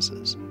rundown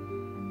houses.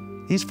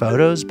 These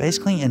photos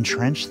basically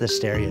entrenched the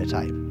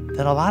stereotype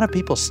that a lot of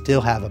people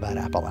still have about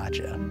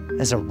Appalachia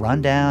as a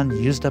rundown,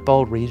 used-up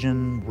old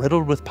region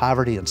riddled with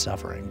poverty and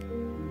suffering.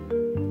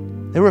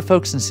 There were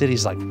folks in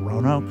cities like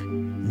Roanoke,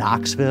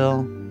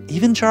 Knoxville,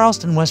 even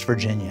Charleston, West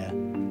Virginia,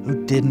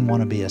 who didn't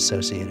want to be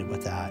associated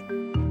with that.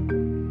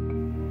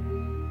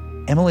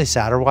 Emily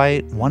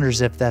Satterwhite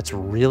wonders if that's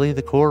really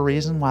the core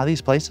reason why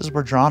these places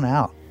were drawn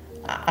out.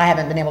 I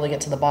haven't been able to get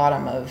to the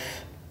bottom of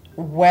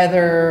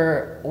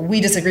whether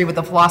we disagree with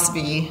the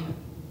philosophy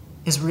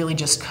is really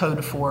just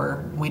code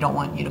for we don't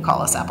want you to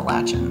call us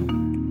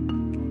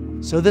Appalachian.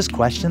 So this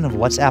question of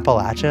what's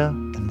Appalachia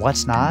and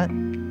what's not,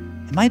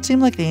 it might seem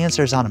like the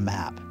answer is on a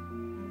map,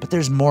 but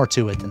there's more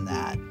to it than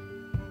that.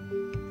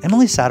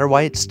 Emily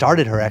Satterwhite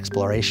started her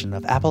exploration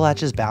of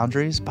Appalachia's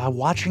boundaries by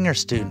watching her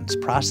students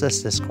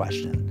process this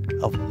question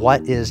of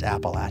what is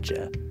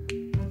Appalachia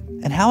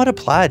and how it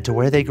applied to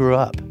where they grew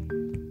up.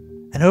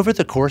 And over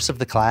the course of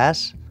the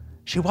class,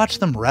 she watched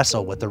them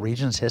wrestle with the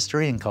region's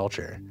history and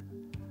culture.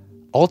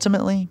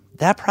 Ultimately,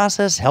 that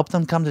process helped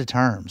them come to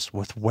terms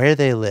with where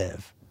they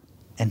live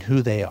and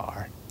who they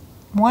are.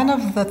 One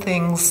of the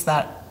things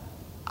that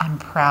I'm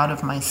proud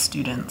of my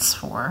students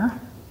for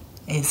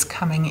is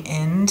coming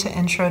into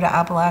Intro to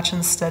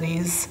Appalachian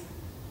Studies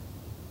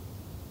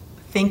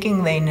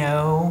thinking they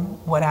know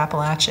what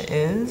Appalachia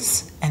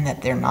is and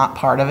that they're not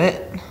part of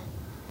it.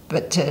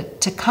 But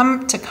to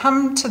come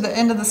to the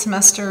end of the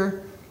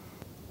semester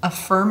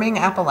affirming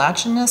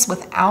Appalachianness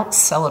without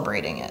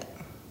celebrating it,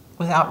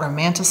 without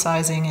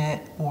romanticizing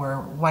it or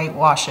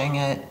whitewashing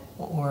it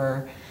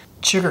or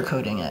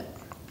sugarcoating it.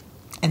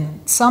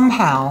 And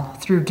somehow,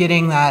 through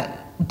getting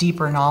that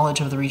deeper knowledge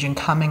of the region,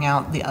 coming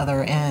out the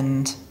other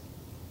end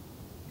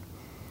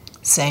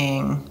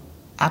saying,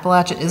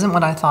 Appalachia isn't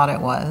what I thought it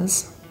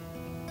was.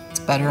 It's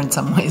better in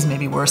some ways,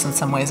 maybe worse in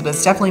some ways, but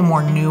it's definitely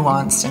more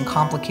nuanced and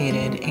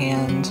complicated,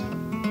 and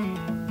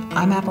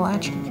I'm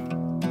Appalachian.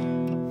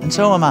 And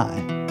so am I.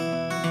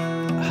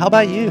 How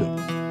about you?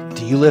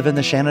 Do you live in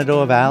the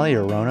Shenandoah Valley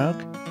or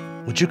Roanoke?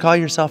 Would you call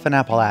yourself an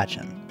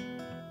Appalachian?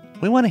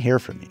 We want to hear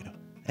from you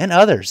and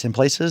others in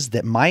places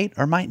that might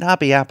or might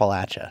not be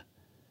Appalachia.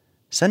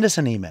 Send us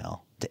an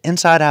email to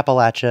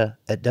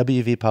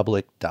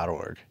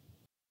insideappalachia@wvpublic.org.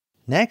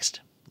 Next,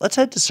 let's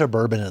head to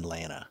suburban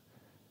Atlanta.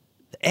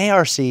 The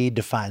ARC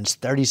defines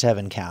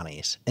 37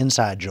 counties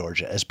inside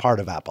Georgia as part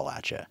of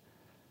Appalachia.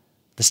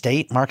 The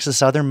state marks the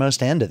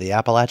southernmost end of the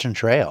Appalachian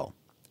Trail,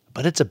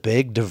 but it's a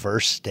big,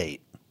 diverse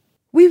state.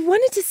 We've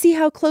wanted to see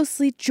how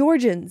closely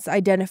Georgians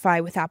identify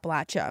with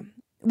Appalachia.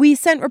 We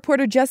sent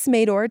reporter Jess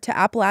Mador to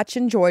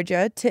Appalachian,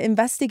 Georgia to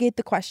investigate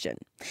the question.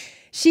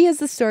 She has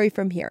the story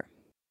from here.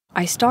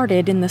 I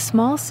started in the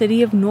small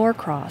city of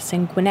Norcross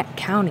in Gwinnett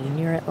County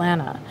near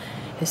Atlanta.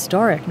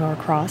 Historic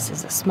Norcross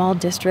is a small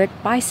district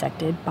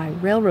bisected by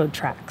railroad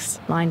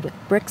tracks, lined with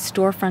brick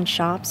storefront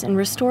shops and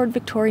restored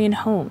Victorian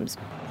homes.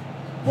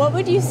 What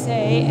would you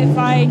say if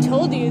I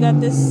told you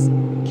that this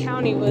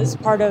county was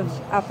part of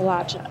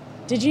Appalachia?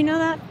 Did you know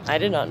that? I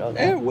did not know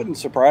that. It wouldn't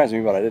surprise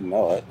me, but I didn't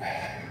know it.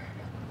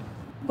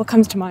 What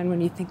comes to mind when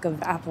you think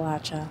of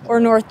Appalachia or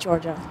North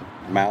Georgia?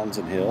 Mountains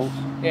and hills.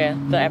 Yeah,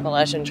 the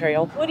Appalachian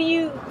Trail. What do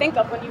you think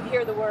of when you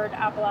hear the word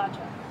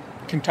Appalachia?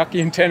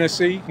 Kentucky and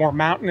Tennessee, more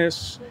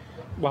mountainous,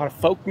 a lot of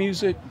folk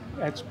music.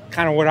 That's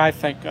kind of what I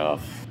think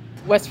of.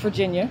 West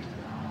Virginia,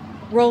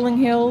 rolling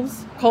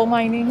hills, coal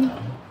mining.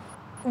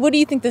 What do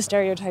you think the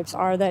stereotypes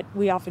are that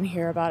we often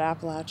hear about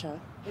Appalachia?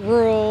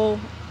 Rural,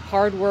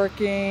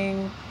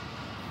 hardworking,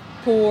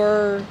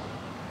 poor.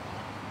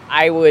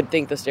 I would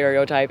think the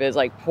stereotype is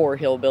like poor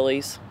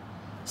hillbillies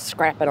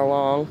scrapping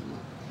along.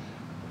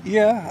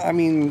 Yeah, I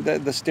mean,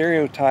 the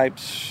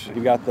stereotypes,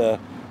 you got the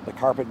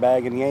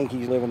carpetbagging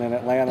Yankees living in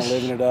Atlanta,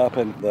 living it up,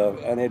 and the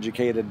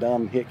uneducated,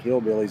 dumb hick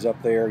hillbillies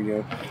up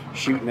there,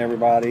 shooting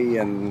everybody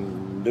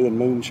and doing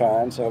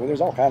moonshine. So I mean,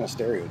 there's all kind of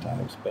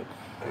stereotypes, but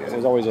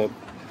there's always a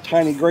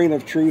tiny grain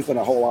of truth and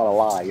a whole lot of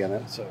lie in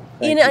it. So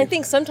I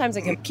think sometimes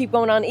it can keep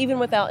going on even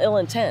without ill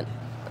intent.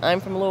 I'm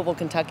from Louisville,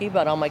 Kentucky,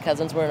 but all my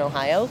cousins were in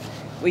Ohio.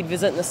 We'd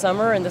visit in the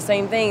summer, and the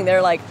same thing.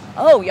 They're like,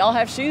 oh, y'all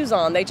have shoes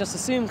on. They just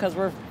assume because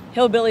we're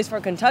hillbillies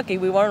from Kentucky,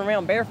 we weren't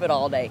around barefoot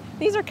all day.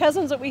 These are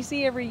cousins that we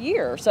see every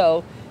year.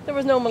 So there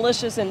was no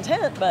malicious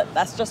intent, but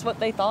that's just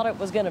what they thought it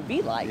was going to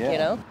be like,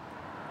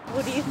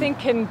 What do you think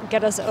can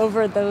get us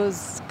over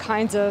those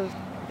kinds of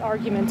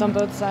arguments on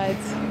both sides?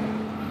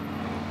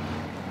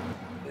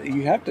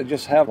 You have to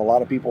just have a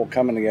lot of people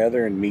coming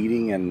together and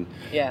meeting and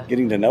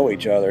getting to know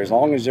each other. As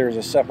long as there's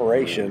a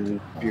separation,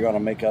 you're going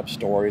to make up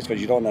stories because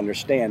you don't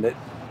understand it.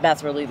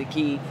 That's really the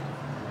key.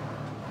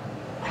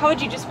 How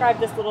would you describe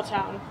this little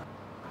town?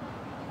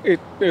 It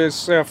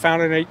was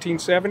founded in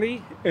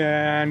 1870,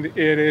 and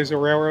it is a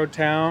railroad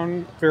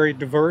town, very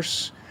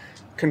diverse,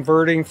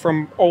 converting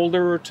from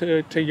older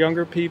to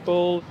younger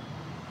people.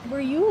 Were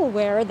you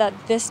aware that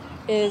this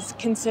is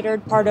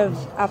considered part of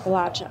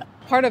Appalachia?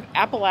 Part of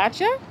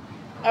Appalachia?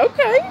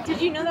 Okay.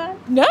 Did you know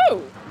that?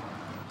 No,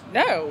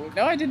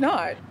 I did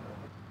not.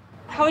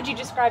 How would you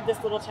describe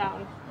this little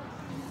town?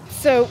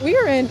 So we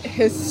are in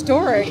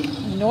historic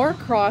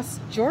Norcross,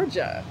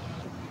 Georgia.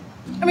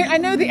 I mean, I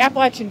know the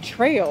Appalachian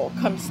Trail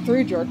comes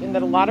through Georgia and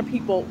that a lot of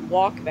people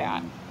walk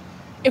that.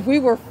 If we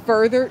were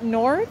further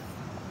north,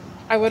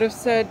 I would have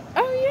said,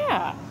 oh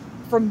yeah.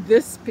 From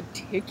this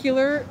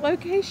particular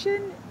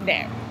location,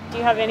 no. Do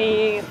you have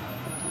any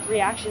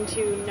reaction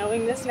to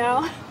knowing this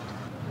now?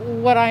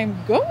 What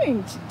I'm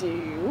going to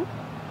do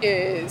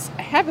is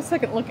have a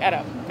second look at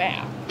a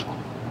map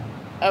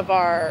of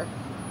our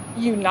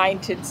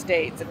United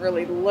States and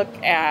really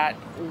look at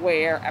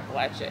where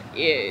Appalachia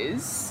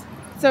is.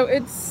 So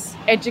it's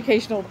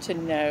educational to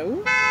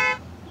know.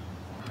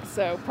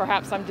 So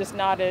perhaps I'm just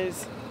not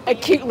as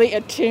acutely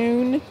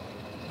attuned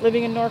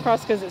living in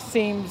Norcross because it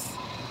seems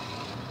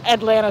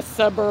Atlanta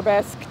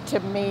suburb-esque to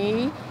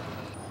me.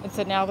 And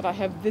so now that I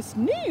have this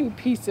new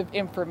piece of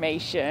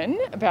information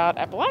about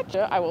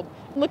Appalachia, I will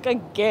look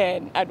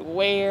again at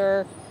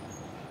where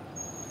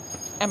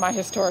am I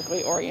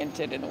historically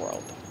oriented in the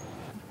world.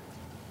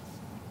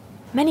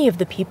 Many of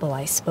the people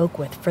I spoke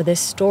with for this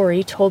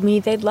story told me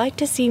they'd like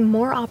to see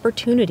more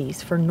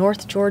opportunities for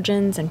North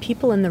Georgians and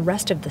people in the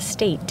rest of the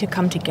state to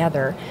come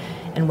together.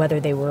 And whether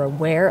they were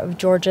aware of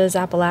Georgia's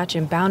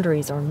Appalachian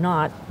boundaries or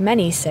not,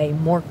 many say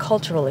more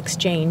cultural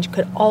exchange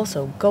could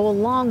also go a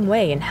long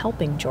way in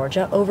helping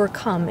Georgia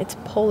overcome its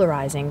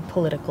polarizing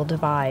political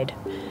divide.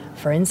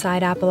 For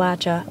Inside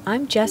Appalachia,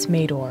 I'm Jess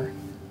Mador.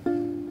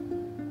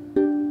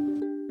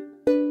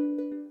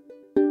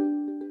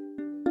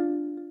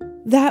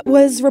 That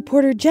was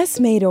reporter Jess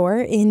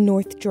Mador in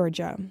North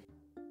Georgia.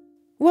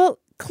 Well,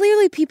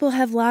 clearly people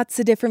have lots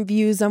of different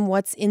views on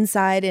what's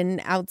inside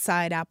and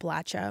outside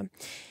Appalachia.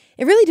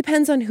 It really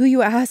depends on who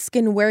you ask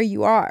and where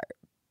you are.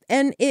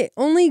 And it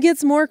only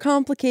gets more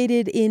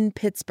complicated in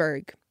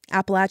Pittsburgh,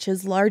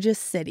 Appalachia's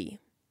largest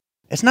city.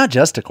 It's not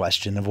just a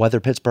question of whether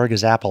Pittsburgh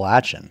is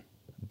Appalachian,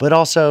 but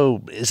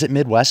also, is it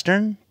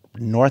Midwestern,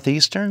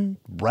 Northeastern,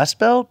 Rust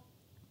Belt?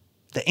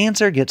 The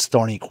answer gets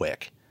thorny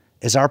quick,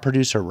 as our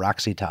producer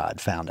Roxy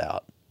Todd found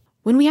out.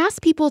 When we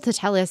asked people to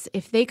tell us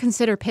if they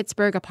consider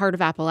Pittsburgh a part of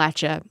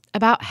Appalachia,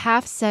 about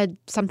half said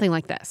something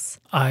like this.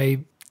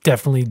 I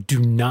definitely do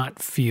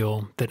not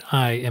feel that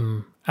I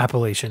am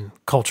Appalachian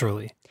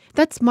culturally.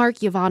 That's Mark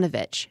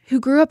Yovanovich, who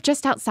grew up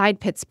just outside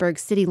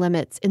Pittsburgh's city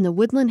limits in the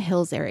Woodland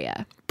Hills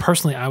area.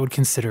 Personally, I would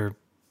consider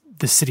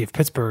the city of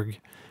Pittsburgh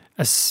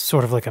as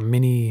sort of like a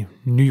mini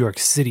New York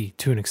City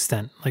to an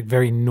extent, like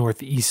very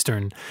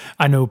northeastern.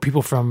 I know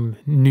people from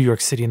New York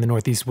City in the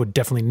Northeast would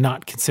definitely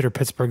not consider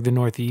Pittsburgh the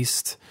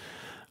Northeast.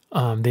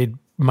 They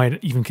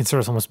might even consider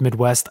us almost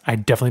Midwest. I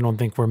definitely don't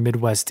think we're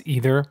Midwest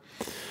either.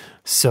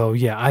 So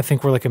yeah, I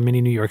think we're like a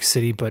mini New York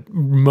City, but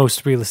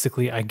most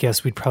realistically, I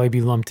guess we'd probably be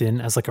lumped in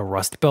as like a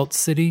Rust Belt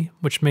city,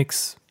 which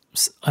makes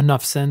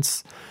enough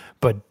sense,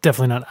 but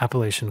definitely not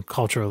Appalachian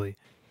culturally.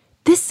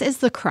 This is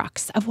the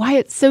crux of why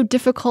it's so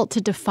difficult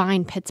to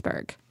define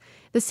Pittsburgh.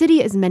 The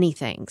city is many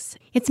things.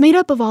 It's made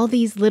up of all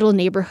these little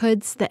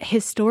neighborhoods that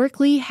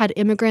historically had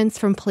immigrants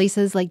from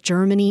places like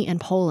Germany and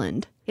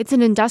Poland. It's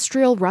an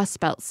industrial Rust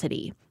Belt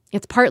city.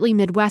 It's partly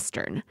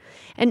Midwestern.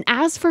 And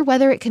as for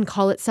whether it can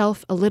call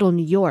itself a little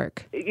New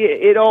York,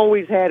 it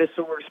always had a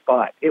sore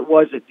spot. It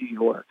wasn't New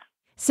York.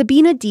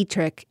 Sabina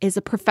Dietrich is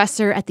a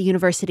professor at the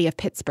University of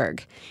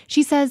Pittsburgh.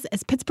 She says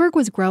as Pittsburgh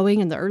was growing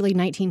in the early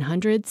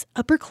 1900s,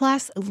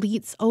 upper-class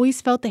elites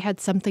always felt they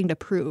had something to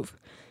prove.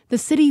 The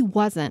city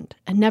wasn't,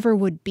 and never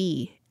would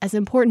be, as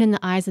important in the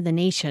eyes of the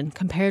nation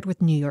compared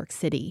with New York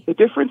City. The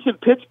difference in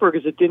Pittsburgh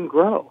is it didn't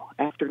grow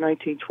after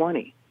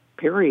 1920.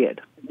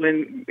 Period.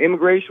 When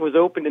immigration was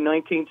opened in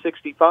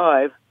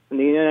 1965 and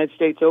the United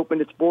States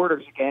opened its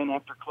borders again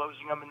after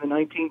closing them in the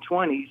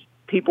 1920s,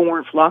 people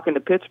weren't flocking to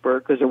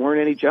Pittsburgh because there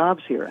weren't any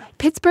jobs here.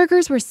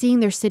 Pittsburghers were seeing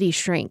their city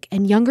shrink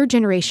and younger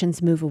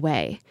generations move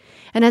away.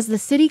 And as the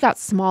city got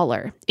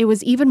smaller, it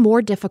was even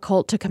more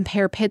difficult to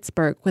compare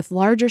Pittsburgh with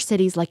larger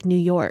cities like New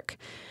York.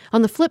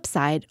 On the flip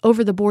side,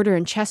 over the border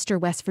in Chester,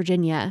 West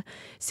Virginia,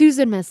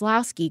 Susan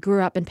Maslowski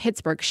grew up in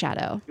Pittsburgh's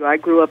shadow. I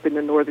grew up in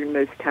the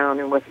northernmost town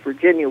in West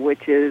Virginia,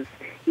 which is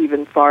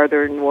even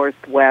farther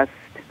northwest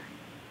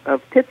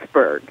of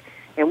Pittsburgh.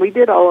 And we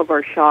did all of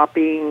our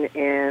shopping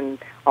and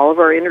all of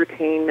our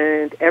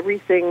entertainment.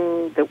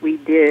 Everything that we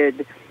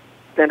did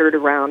centered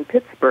around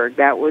Pittsburgh.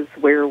 That was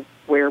where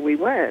we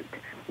went.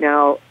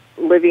 Now,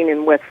 living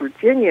in West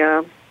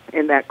Virginia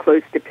and that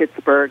close to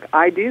Pittsburgh,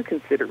 I do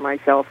consider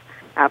myself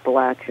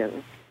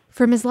Appalachian.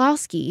 For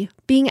Maslowski,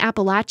 being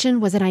Appalachian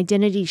was an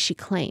identity she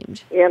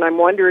claimed. And I'm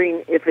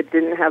wondering if it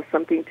didn't have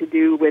something to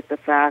do with the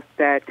fact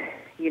that,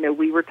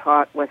 we were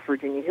taught West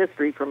Virginia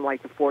history from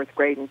like the 4th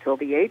grade until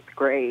the 8th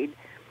grade.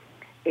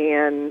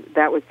 and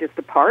that was just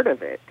a part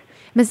of it.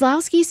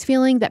 Maslowski's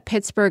feeling that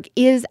Pittsburgh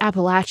is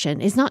Appalachian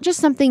is not just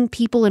something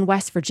people in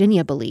West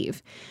Virginia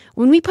believe.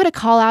 When we put a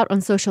call out on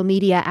social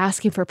media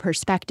asking for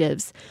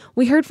perspectives,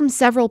 we heard from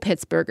several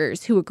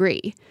Pittsburghers who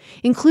agree,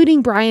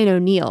 including Brian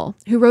O'Neill,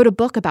 who wrote a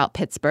book about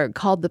Pittsburgh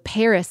called The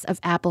Paris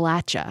of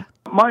Appalachia.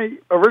 My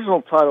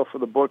original title for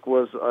the book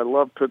was I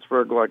Love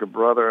Pittsburgh Like a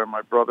Brother, and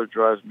My Brother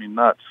Drives Me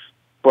Nuts.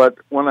 But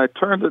when I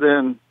turned it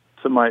in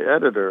to my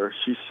editor,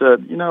 she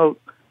said,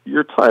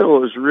 your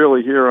title is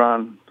really here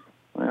on,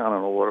 I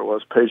don't know what it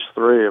was, page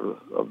 3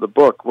 of the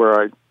book,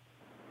 where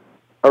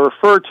I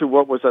referred to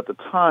what was at the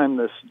time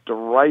this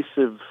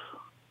derisive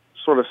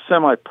sort of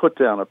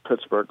semi-put-down of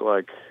Pittsburgh,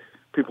 like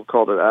people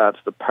called it it's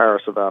the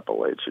Paris of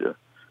Appalachia,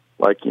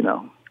 like,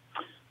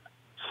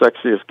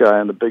 sexiest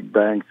guy in the Big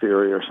Bang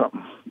Theory or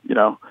something,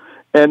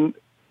 And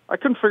I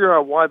couldn't figure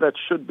out why that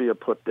should be a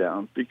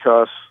put-down,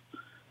 because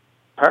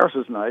Paris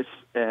is nice,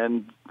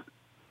 and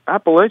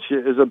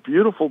Appalachia is a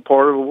beautiful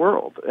part of the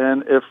world.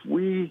 And if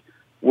we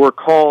were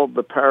called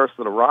the Paris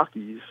of the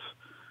Rockies,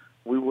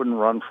 we wouldn't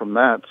run from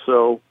that.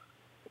 So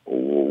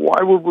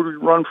why would we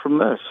run from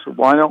this?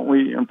 Why don't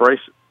we embrace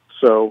it?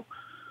 So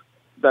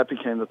that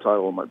became the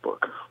title of my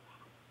book.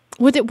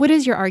 What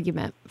is your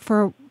argument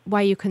for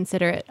why you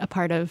consider it a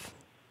part of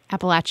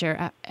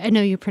Appalachia? I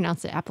know you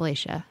pronounce it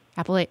Appalachia.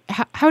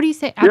 How do you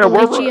say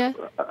Appalachia?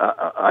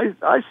 Yeah,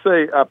 I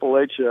say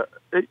Appalachia.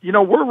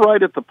 We're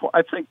right at the point.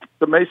 I think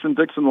the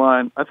Mason-Dixon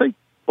line,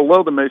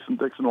 below the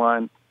Mason-Dixon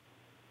line,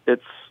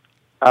 it's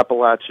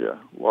Appalachia,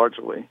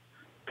 largely.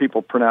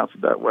 People pronounce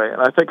it that way.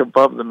 And I think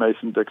above the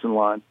Mason-Dixon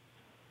line,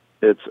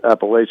 it's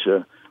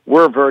Appalachia.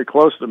 We're very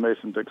close to the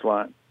Mason-Dixon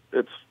line.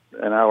 It's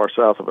an hour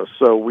south of us.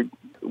 So we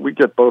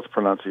get both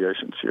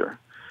pronunciations here.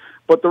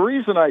 But the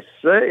reason I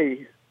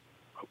say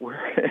we're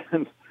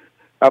in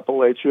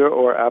Appalachia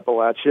or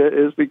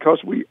Appalachia is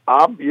because we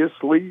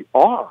obviously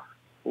are.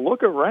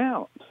 Look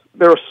around.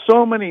 There are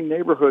so many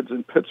neighborhoods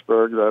in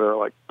Pittsburgh that are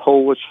like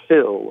Polish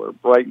Hill or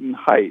Brighton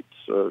Heights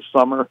or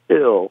Summer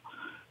Hill.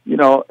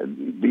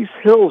 These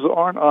hills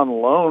aren't on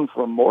loan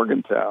from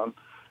Morgantown.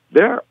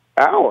 They're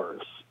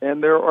ours.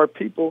 And there are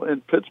people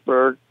in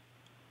Pittsburgh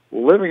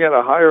living at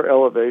a higher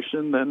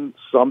elevation than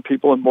some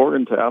people in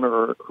Morgantown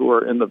or who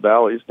are in the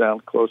valleys down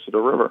close to the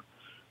river.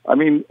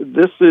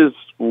 This is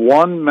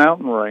one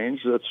mountain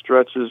range that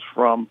stretches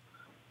from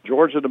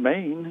Georgia to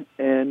Maine,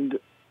 and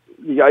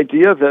the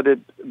idea that it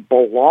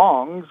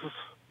belongs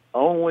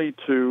only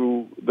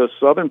to the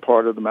southern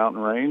part of the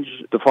mountain range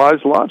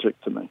defies logic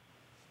to me.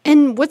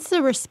 And what's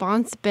the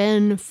response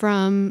been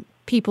from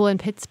people in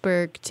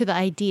Pittsburgh to the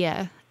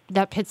idea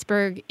that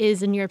Pittsburgh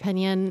is, in your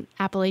opinion,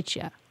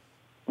 Appalachia?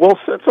 Well,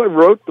 since I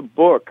wrote the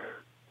book,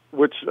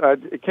 which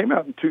it came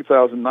out in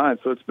 2009,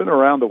 so it's been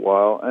around a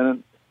while,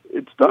 and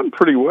it's done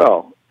pretty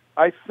well.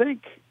 I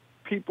think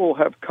people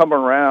have come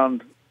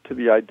around to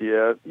the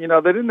idea. They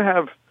didn't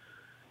have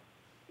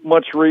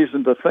much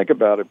reason to think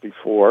about it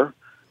before,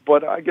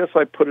 but I guess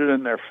I put it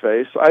in their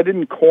face. I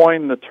didn't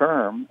coin the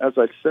term. As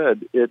I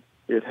said, it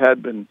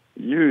had been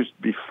used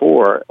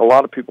before. A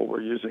lot of people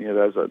were using it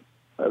as a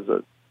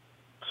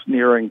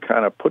sneering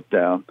kind of put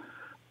down,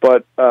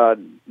 but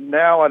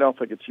now I don't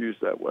think it's used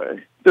that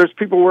way. There's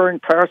people wearing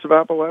Paris of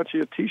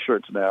Appalachia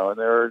T-shirts now, and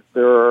there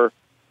are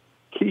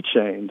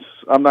keychains.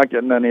 I'm not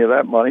getting any of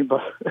that money,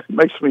 but it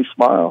makes me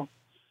smile.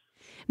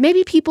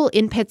 Maybe people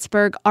in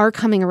Pittsburgh are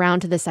coming around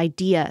to this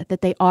idea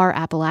that they are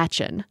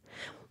Appalachian.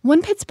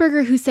 One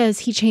Pittsburgher who says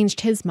he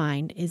changed his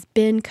mind is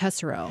Ben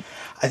Cusserow.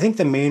 I think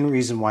the main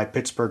reason why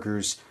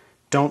Pittsburghers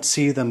don't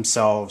see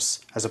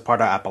themselves as a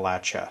part of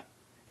Appalachia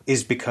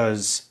is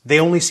because they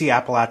only see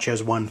Appalachia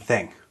as one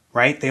thing,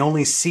 right? They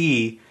only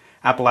see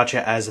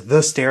Appalachia as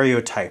the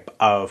stereotype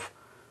of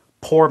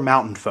poor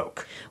mountain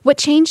folk. What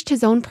changed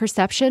his own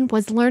perception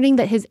was learning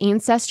that his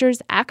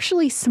ancestors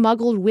actually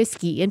smuggled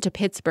whiskey into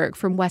Pittsburgh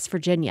from West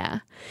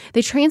Virginia.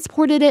 They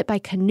transported it by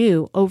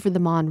canoe over the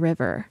Mon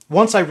River.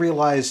 Once I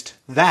realized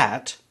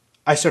that,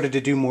 I started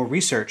to do more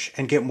research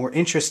and get more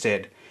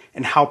interested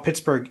in how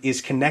Pittsburgh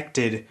is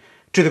connected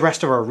to the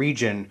rest of our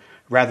region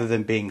rather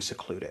than being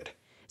secluded.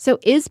 So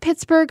is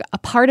Pittsburgh a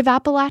part of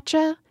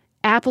Appalachia,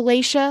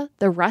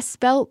 the Rust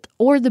Belt,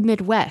 or the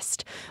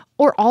Midwest,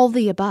 or all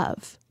the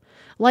above?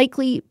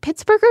 Likely,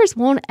 Pittsburghers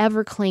won't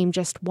ever claim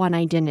just one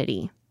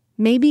identity.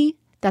 Maybe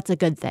that's a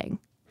good thing.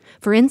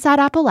 For Inside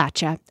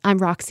Appalachia, I'm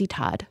Roxy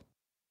Todd.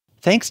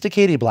 Thanks to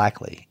Katie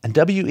Blackley and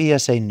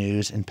WESA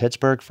News in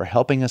Pittsburgh for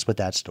helping us with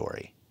that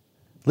story.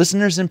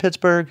 Listeners in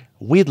Pittsburgh,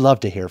 we'd love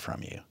to hear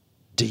from you.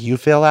 Do you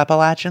feel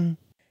Appalachian?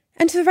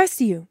 And to the rest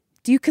of you,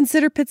 do you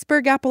consider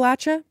Pittsburgh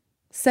Appalachia?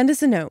 Send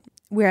us a note.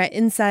 We're at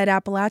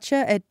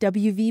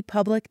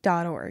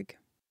insideappalachia@wvpublic.org.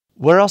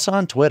 We're also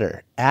on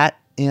Twitter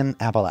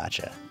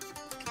 @InAppalachia.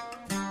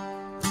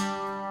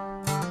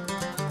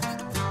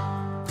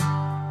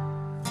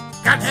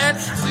 Got that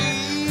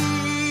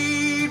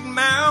sweet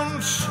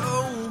mountain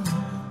soul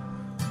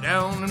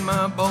down in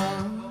my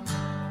bones.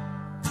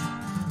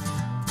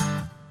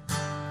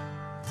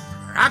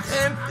 I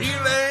can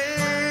feel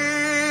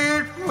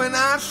it when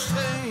I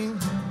sing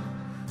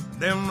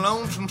them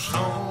some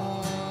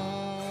song.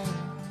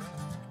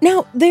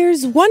 Now,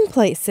 there's one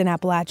place in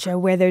Appalachia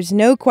where there's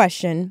no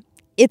question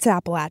it's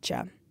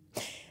Appalachia.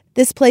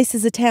 This place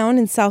is a town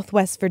in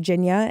southwest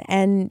Virginia,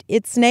 and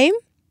its name?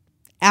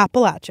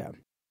 Appalachia.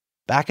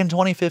 Back in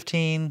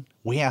 2015,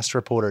 we asked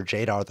reporter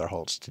Jade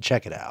Arthur-Holtz to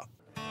check it out.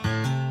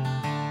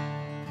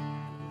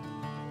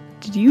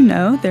 Did you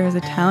know there is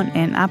a town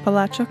in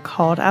Appalachia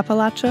called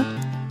Appalachia?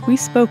 We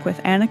spoke with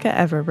Annika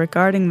Ever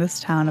regarding this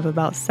town of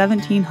about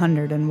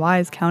 1,700 in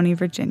Wise County,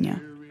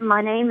 Virginia.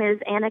 My name is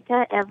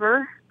Annika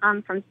Ever.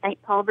 I'm from St.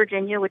 Paul,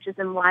 Virginia, which is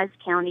in Wise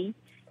County.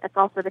 That's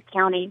also the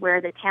county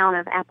where the town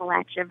of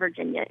Appalachia,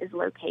 Virginia, is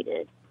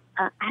located.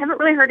 I haven't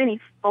really heard any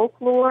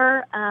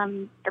folklore.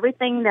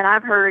 Everything that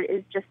I've heard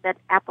is just that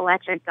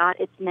Appalachia got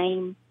its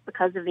name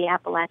because of the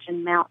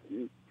Appalachian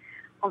Mountains.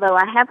 Although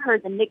I have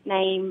heard the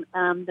nickname,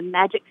 the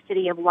Magic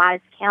City of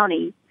Wise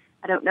County.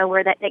 I don't know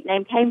where that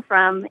nickname came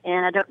from,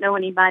 and I don't know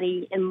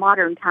anybody in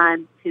modern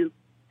times who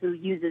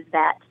uses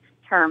that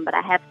term, but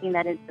I have seen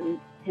that in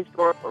some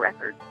historical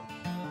records.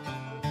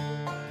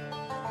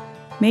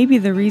 Maybe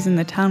the reason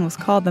the town was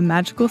called the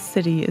Magical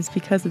City is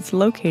because it's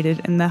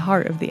located in the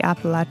heart of the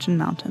Appalachian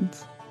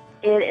Mountains.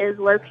 It is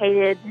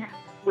located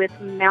with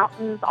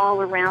mountains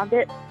all around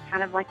it,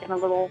 kind of like in a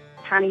little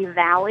tiny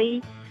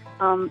valley.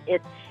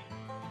 It's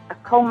a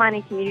coal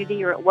mining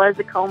community, or it was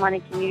a coal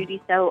mining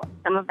community, so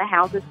some of the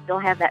houses still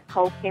have that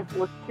coal camp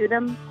look to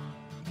them.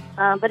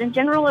 But in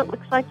general, it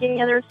looks like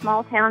any other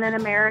small town in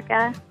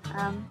America.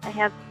 They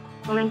have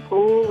swimming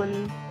pool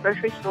and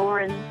grocery store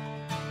and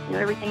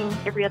everything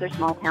every other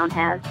small town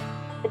has.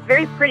 It's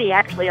very pretty,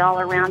 actually, all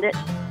around it,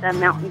 the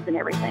mountains and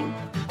everything.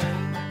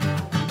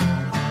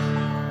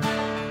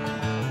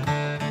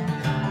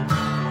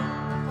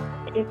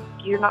 If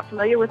you're not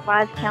familiar with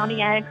Wise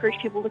County, I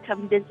encourage people to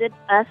come visit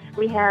us.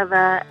 We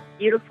have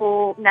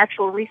beautiful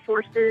natural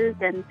resources,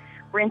 and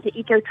we're into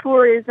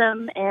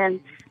ecotourism, and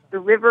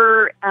the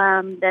river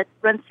that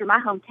runs through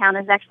my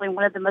hometown is actually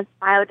one of the most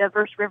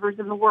biodiverse rivers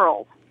in the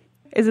world.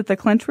 Is it the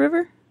Clinch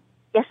River?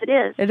 Yes, it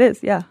is. It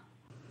is, yeah.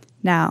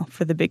 Now,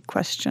 for the big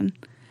question.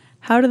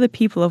 How do the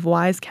people of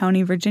Wise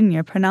County,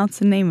 Virginia, pronounce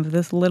the name of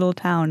this little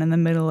town in the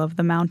middle of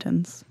the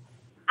mountains?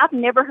 I've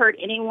never heard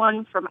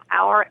anyone from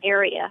our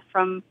area,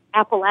 from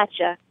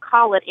Appalachia,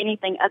 call it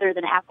anything other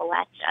than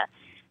Appalachia.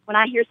 When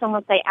I hear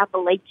someone say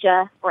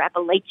Appalachia or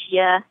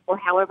Appalachia or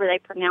however they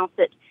pronounce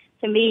it,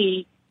 to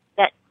me,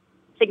 that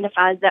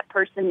signifies that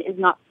person is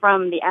not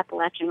from the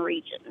Appalachian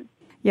region.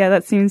 Yeah,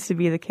 that seems to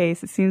be the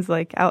case. It seems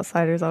like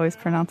outsiders always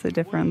pronounce it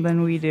different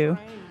than we do.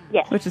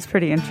 Yes. Which is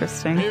pretty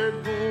interesting. They're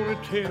gonna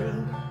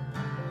tell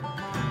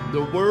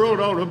the world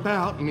all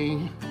about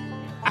me,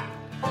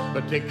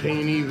 but they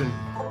can't even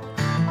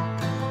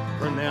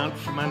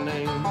pronounce my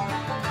name.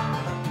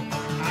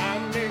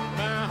 I make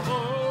my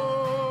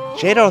home.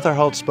 Jade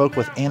Arthur-Holtz spoke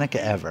with Annika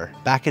Ever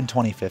back in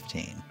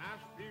 2015.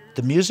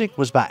 The music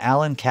was by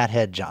Alan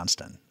Cathead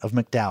Johnston of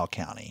McDowell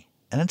County,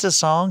 and it's a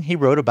song he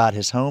wrote about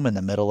his home in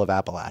the middle of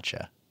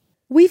Appalachia.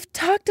 We've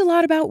talked a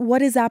lot about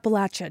what is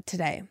Appalachia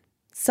today.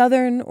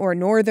 Southern or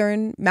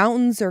northern,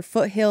 mountains or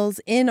foothills,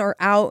 in or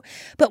out.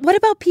 But what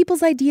about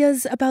people's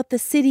ideas about the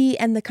city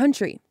and the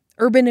country,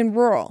 urban and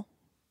rural?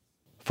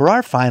 For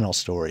our final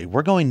story,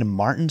 we're going to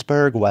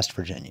Martinsburg, West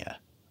Virginia,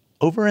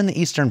 over in the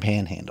Eastern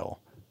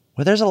Panhandle,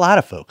 where there's a lot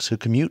of folks who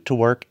commute to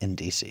work in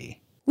D.C.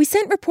 We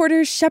sent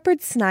reporter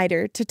Shepard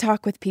Snyder to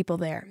talk with people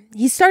there.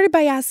 He started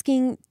by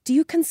asking, do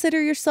you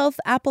consider yourself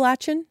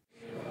Appalachian?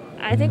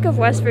 I think of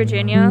West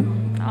Virginia.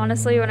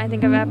 Honestly, when I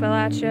think of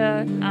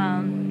Appalachia,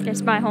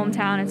 it's my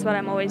hometown. It's what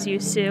I'm always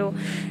used to.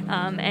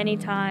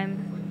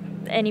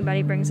 Anytime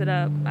anybody brings it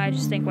up, I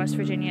just think West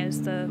Virginia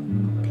is the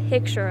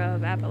picture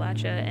of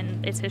Appalachia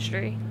and its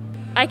history.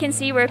 I can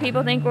see where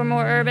people think we're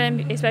more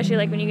urban, especially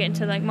like when you get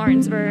into like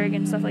Martinsburg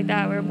and stuff like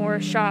that, where more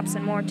shops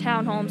and more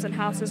townhomes and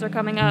houses are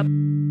coming up.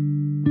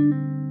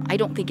 I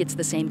don't think it's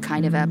the same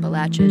kind of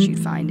Appalachia as you'd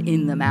find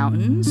in the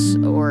mountains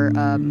or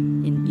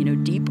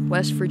in deep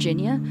West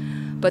Virginia.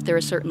 But there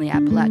are certainly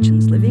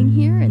Appalachians living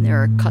here, and there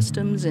are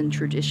customs and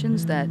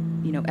traditions that,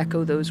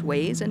 echo those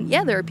ways. And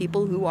yeah, there are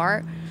people who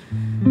are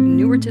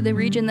newer to the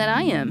region than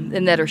I am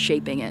and that are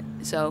shaping it.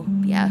 So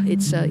yeah,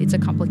 it's a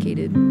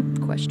complicated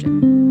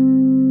question.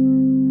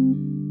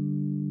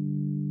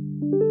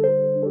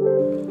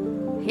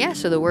 Yeah,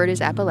 so the word is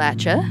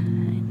Appalachia.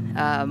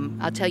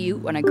 I'll tell you,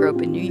 when I grew up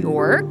in New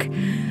York,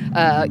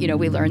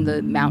 we learned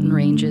the mountain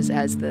ranges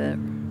as the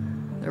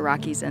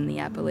Rockies and the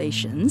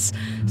Appalachians.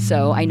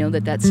 So I know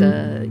that that's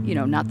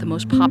not the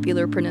most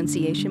popular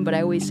pronunciation, but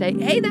I always say,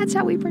 hey, that's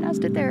how we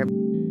pronounced it there.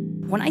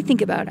 When I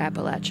think about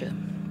Appalachia,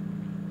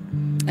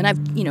 and I've,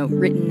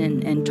 written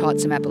and taught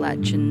some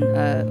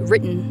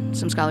written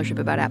some scholarship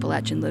about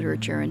Appalachian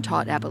literature and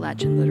taught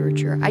Appalachian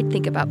literature, I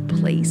think about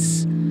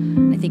place.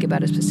 I think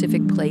about a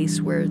specific place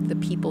where the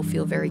people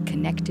feel very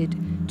connected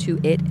to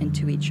it and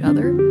to each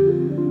other.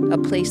 A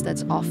place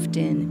that's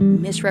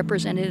often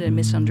misrepresented and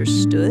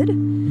misunderstood.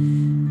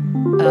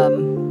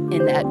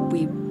 And that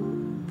we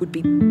would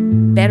be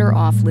better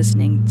off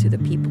listening to the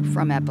people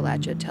from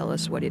Appalachia tell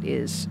us what it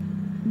is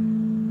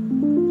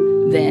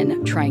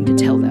than trying to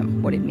tell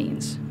them what it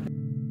means.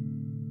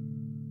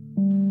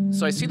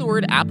 So I see the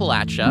word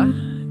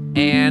Appalachia,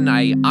 and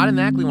I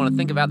automatically want to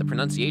think about the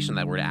pronunciation of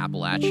that word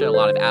Appalachia. A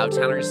lot of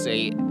out-of-towners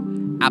say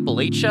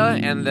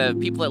Appalachia, and the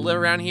people that live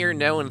around here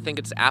know and think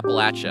it's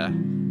Appalachia.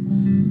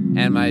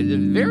 And my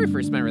very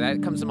first memory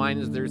that comes to mind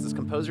is there's this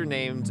composer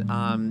named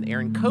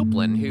Aaron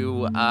Copland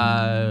who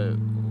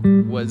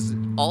was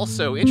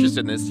also interested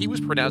in this. He was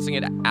pronouncing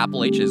it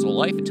Appalachia his whole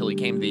life until he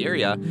came to the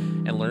area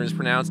and learned it's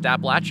pronounced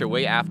Appalachia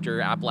way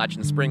after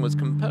Appalachian Spring was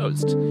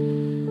composed.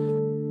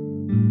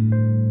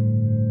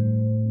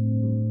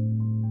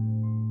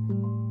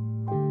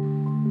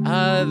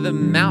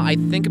 I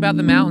think about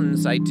the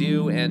mountains, I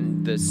do,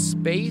 and the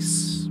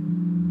space,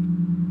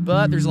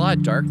 but there's a lot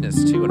of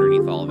darkness too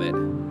underneath all of it.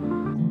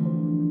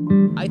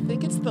 I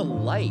think it's the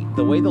light,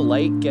 the way the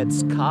light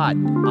gets caught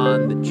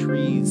on the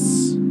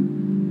trees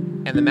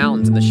and the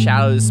mountains and the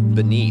shadows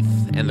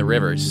beneath and the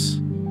rivers.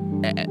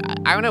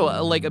 I don't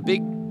know, like a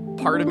big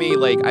part of me,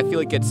 like I feel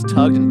like gets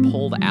tugged and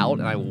pulled out,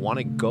 and I want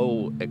to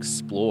go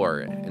explore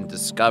and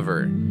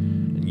discover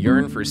and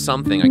yearn for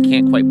something I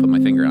can't quite put my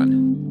finger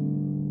on.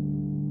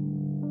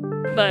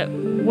 But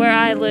where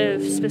I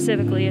live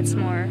specifically, it's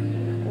more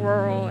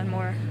rural and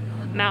more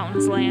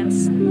mountains,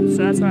 lands.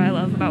 So that's what I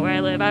love about where I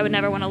live. I would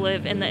never want to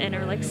live in the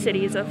inner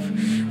cities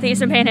of the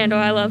Eastern Panhandle.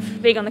 I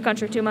love being on the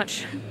country too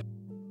much.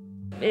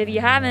 If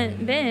you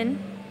haven't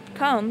been,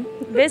 come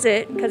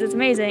visit because it's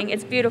amazing.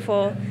 It's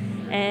beautiful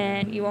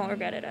and you won't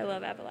regret it. I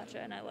love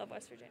Appalachia and I love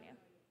West Virginia.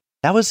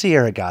 That was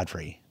Sierra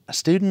Godfrey, a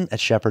student at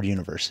Shepherd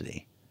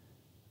University.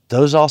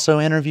 Those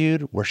also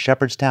interviewed were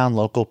Shepherdstown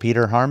local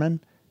Peter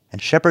Harmon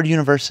and Shepherd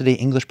University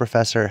English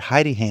professor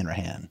Heidi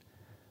Hanrahan.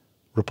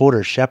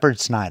 Reporter Shepard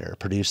Snyder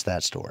produced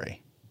that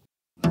story.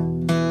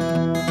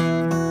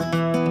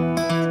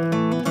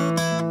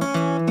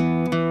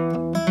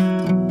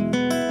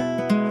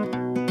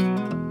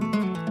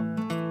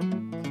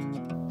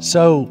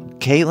 So,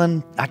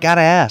 Caitlin, I gotta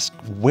ask,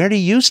 where do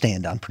you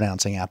stand on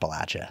pronouncing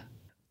Appalachia?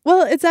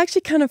 Well, it's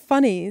actually kind of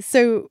funny.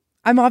 So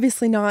I'm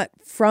obviously not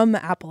from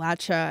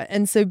Appalachia.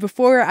 And so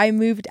before I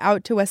moved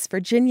out to West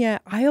Virginia,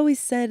 I always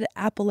said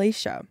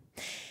Appalachia.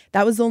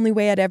 That was the only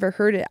way I'd ever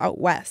heard it out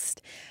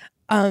west.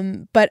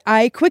 But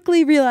I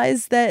quickly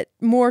realized that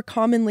more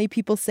commonly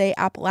people say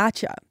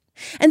Appalachia.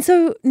 And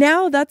so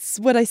now that's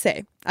what I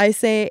say. I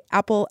say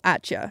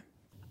Appalachia.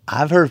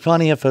 I've heard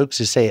plenty of folks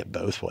who say it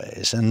both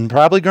ways. And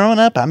probably growing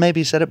up, I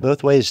maybe said it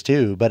both ways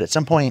too. But at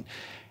some point,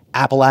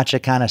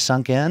 Appalachia kind of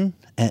sunk in.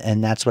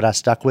 And that's what I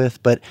stuck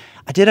with. But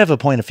I did have a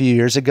point a few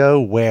years ago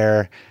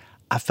where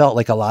I felt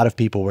like a lot of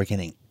people were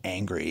getting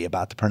angry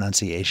about the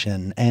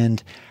pronunciation.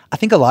 And I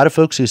think a lot of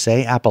folks who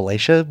say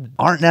Appalachia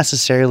aren't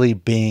necessarily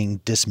being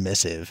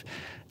dismissive.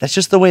 That's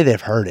just the way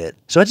they've heard it.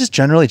 So I just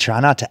generally try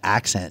not to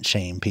accent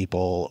shame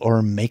people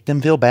or make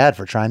them feel bad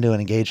for trying to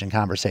engage in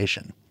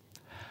conversation.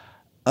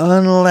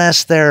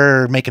 Unless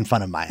they're making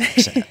fun of my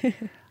accent.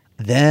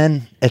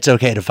 Then it's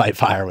okay to fight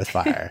fire with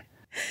fire.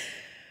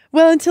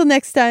 Well, until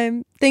next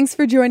time, thanks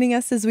for joining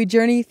us as we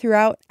journey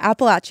throughout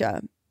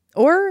Appalachia,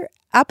 or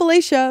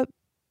Appalachia,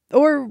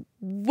 or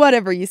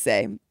whatever you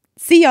say.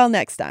 See y'all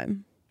next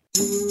time.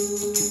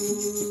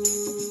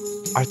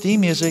 Our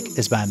theme music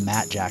is by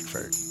Matt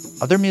Jackford.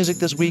 Other music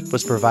this week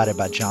was provided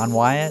by John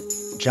Wyatt,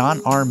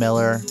 John R.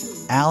 Miller,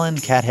 Alan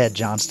Cathead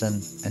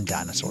Johnston, and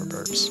Dinosaur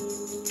Burps.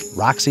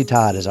 Roxy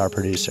Todd is our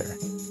producer.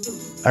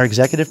 Our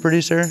executive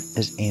producer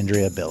is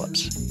Andrea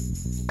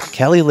Billups.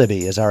 Kelly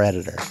Libby is our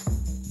editor.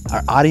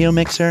 Our audio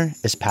mixer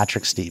is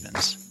Patrick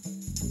Stevens.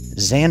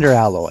 Xander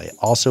Alloy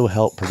also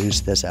helped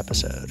produce this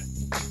episode.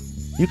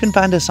 You can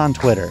find us on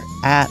Twitter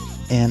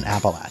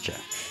 @InAppalachia.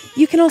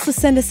 You can also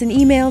send us an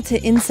email to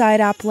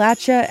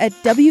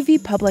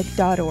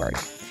insideappalachia@wvpublic.org.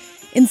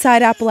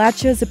 Inside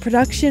Appalachia is a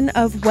production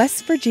of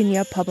West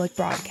Virginia Public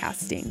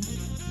Broadcasting.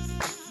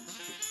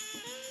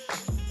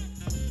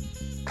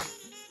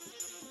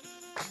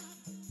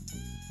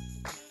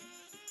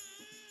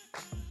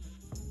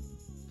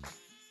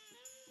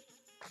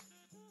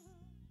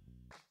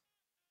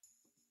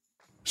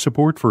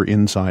 Support for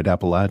Inside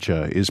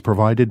Appalachia is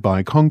provided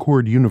by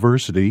Concord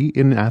University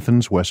in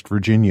Athens, West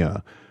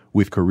Virginia.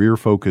 With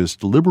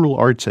career-focused liberal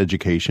arts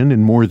education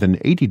in more than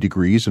 80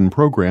 degrees and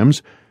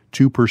programs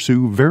to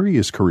pursue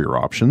various career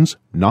options,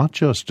 not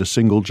just a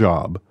single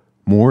job.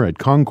 More at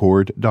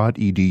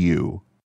concord.edu.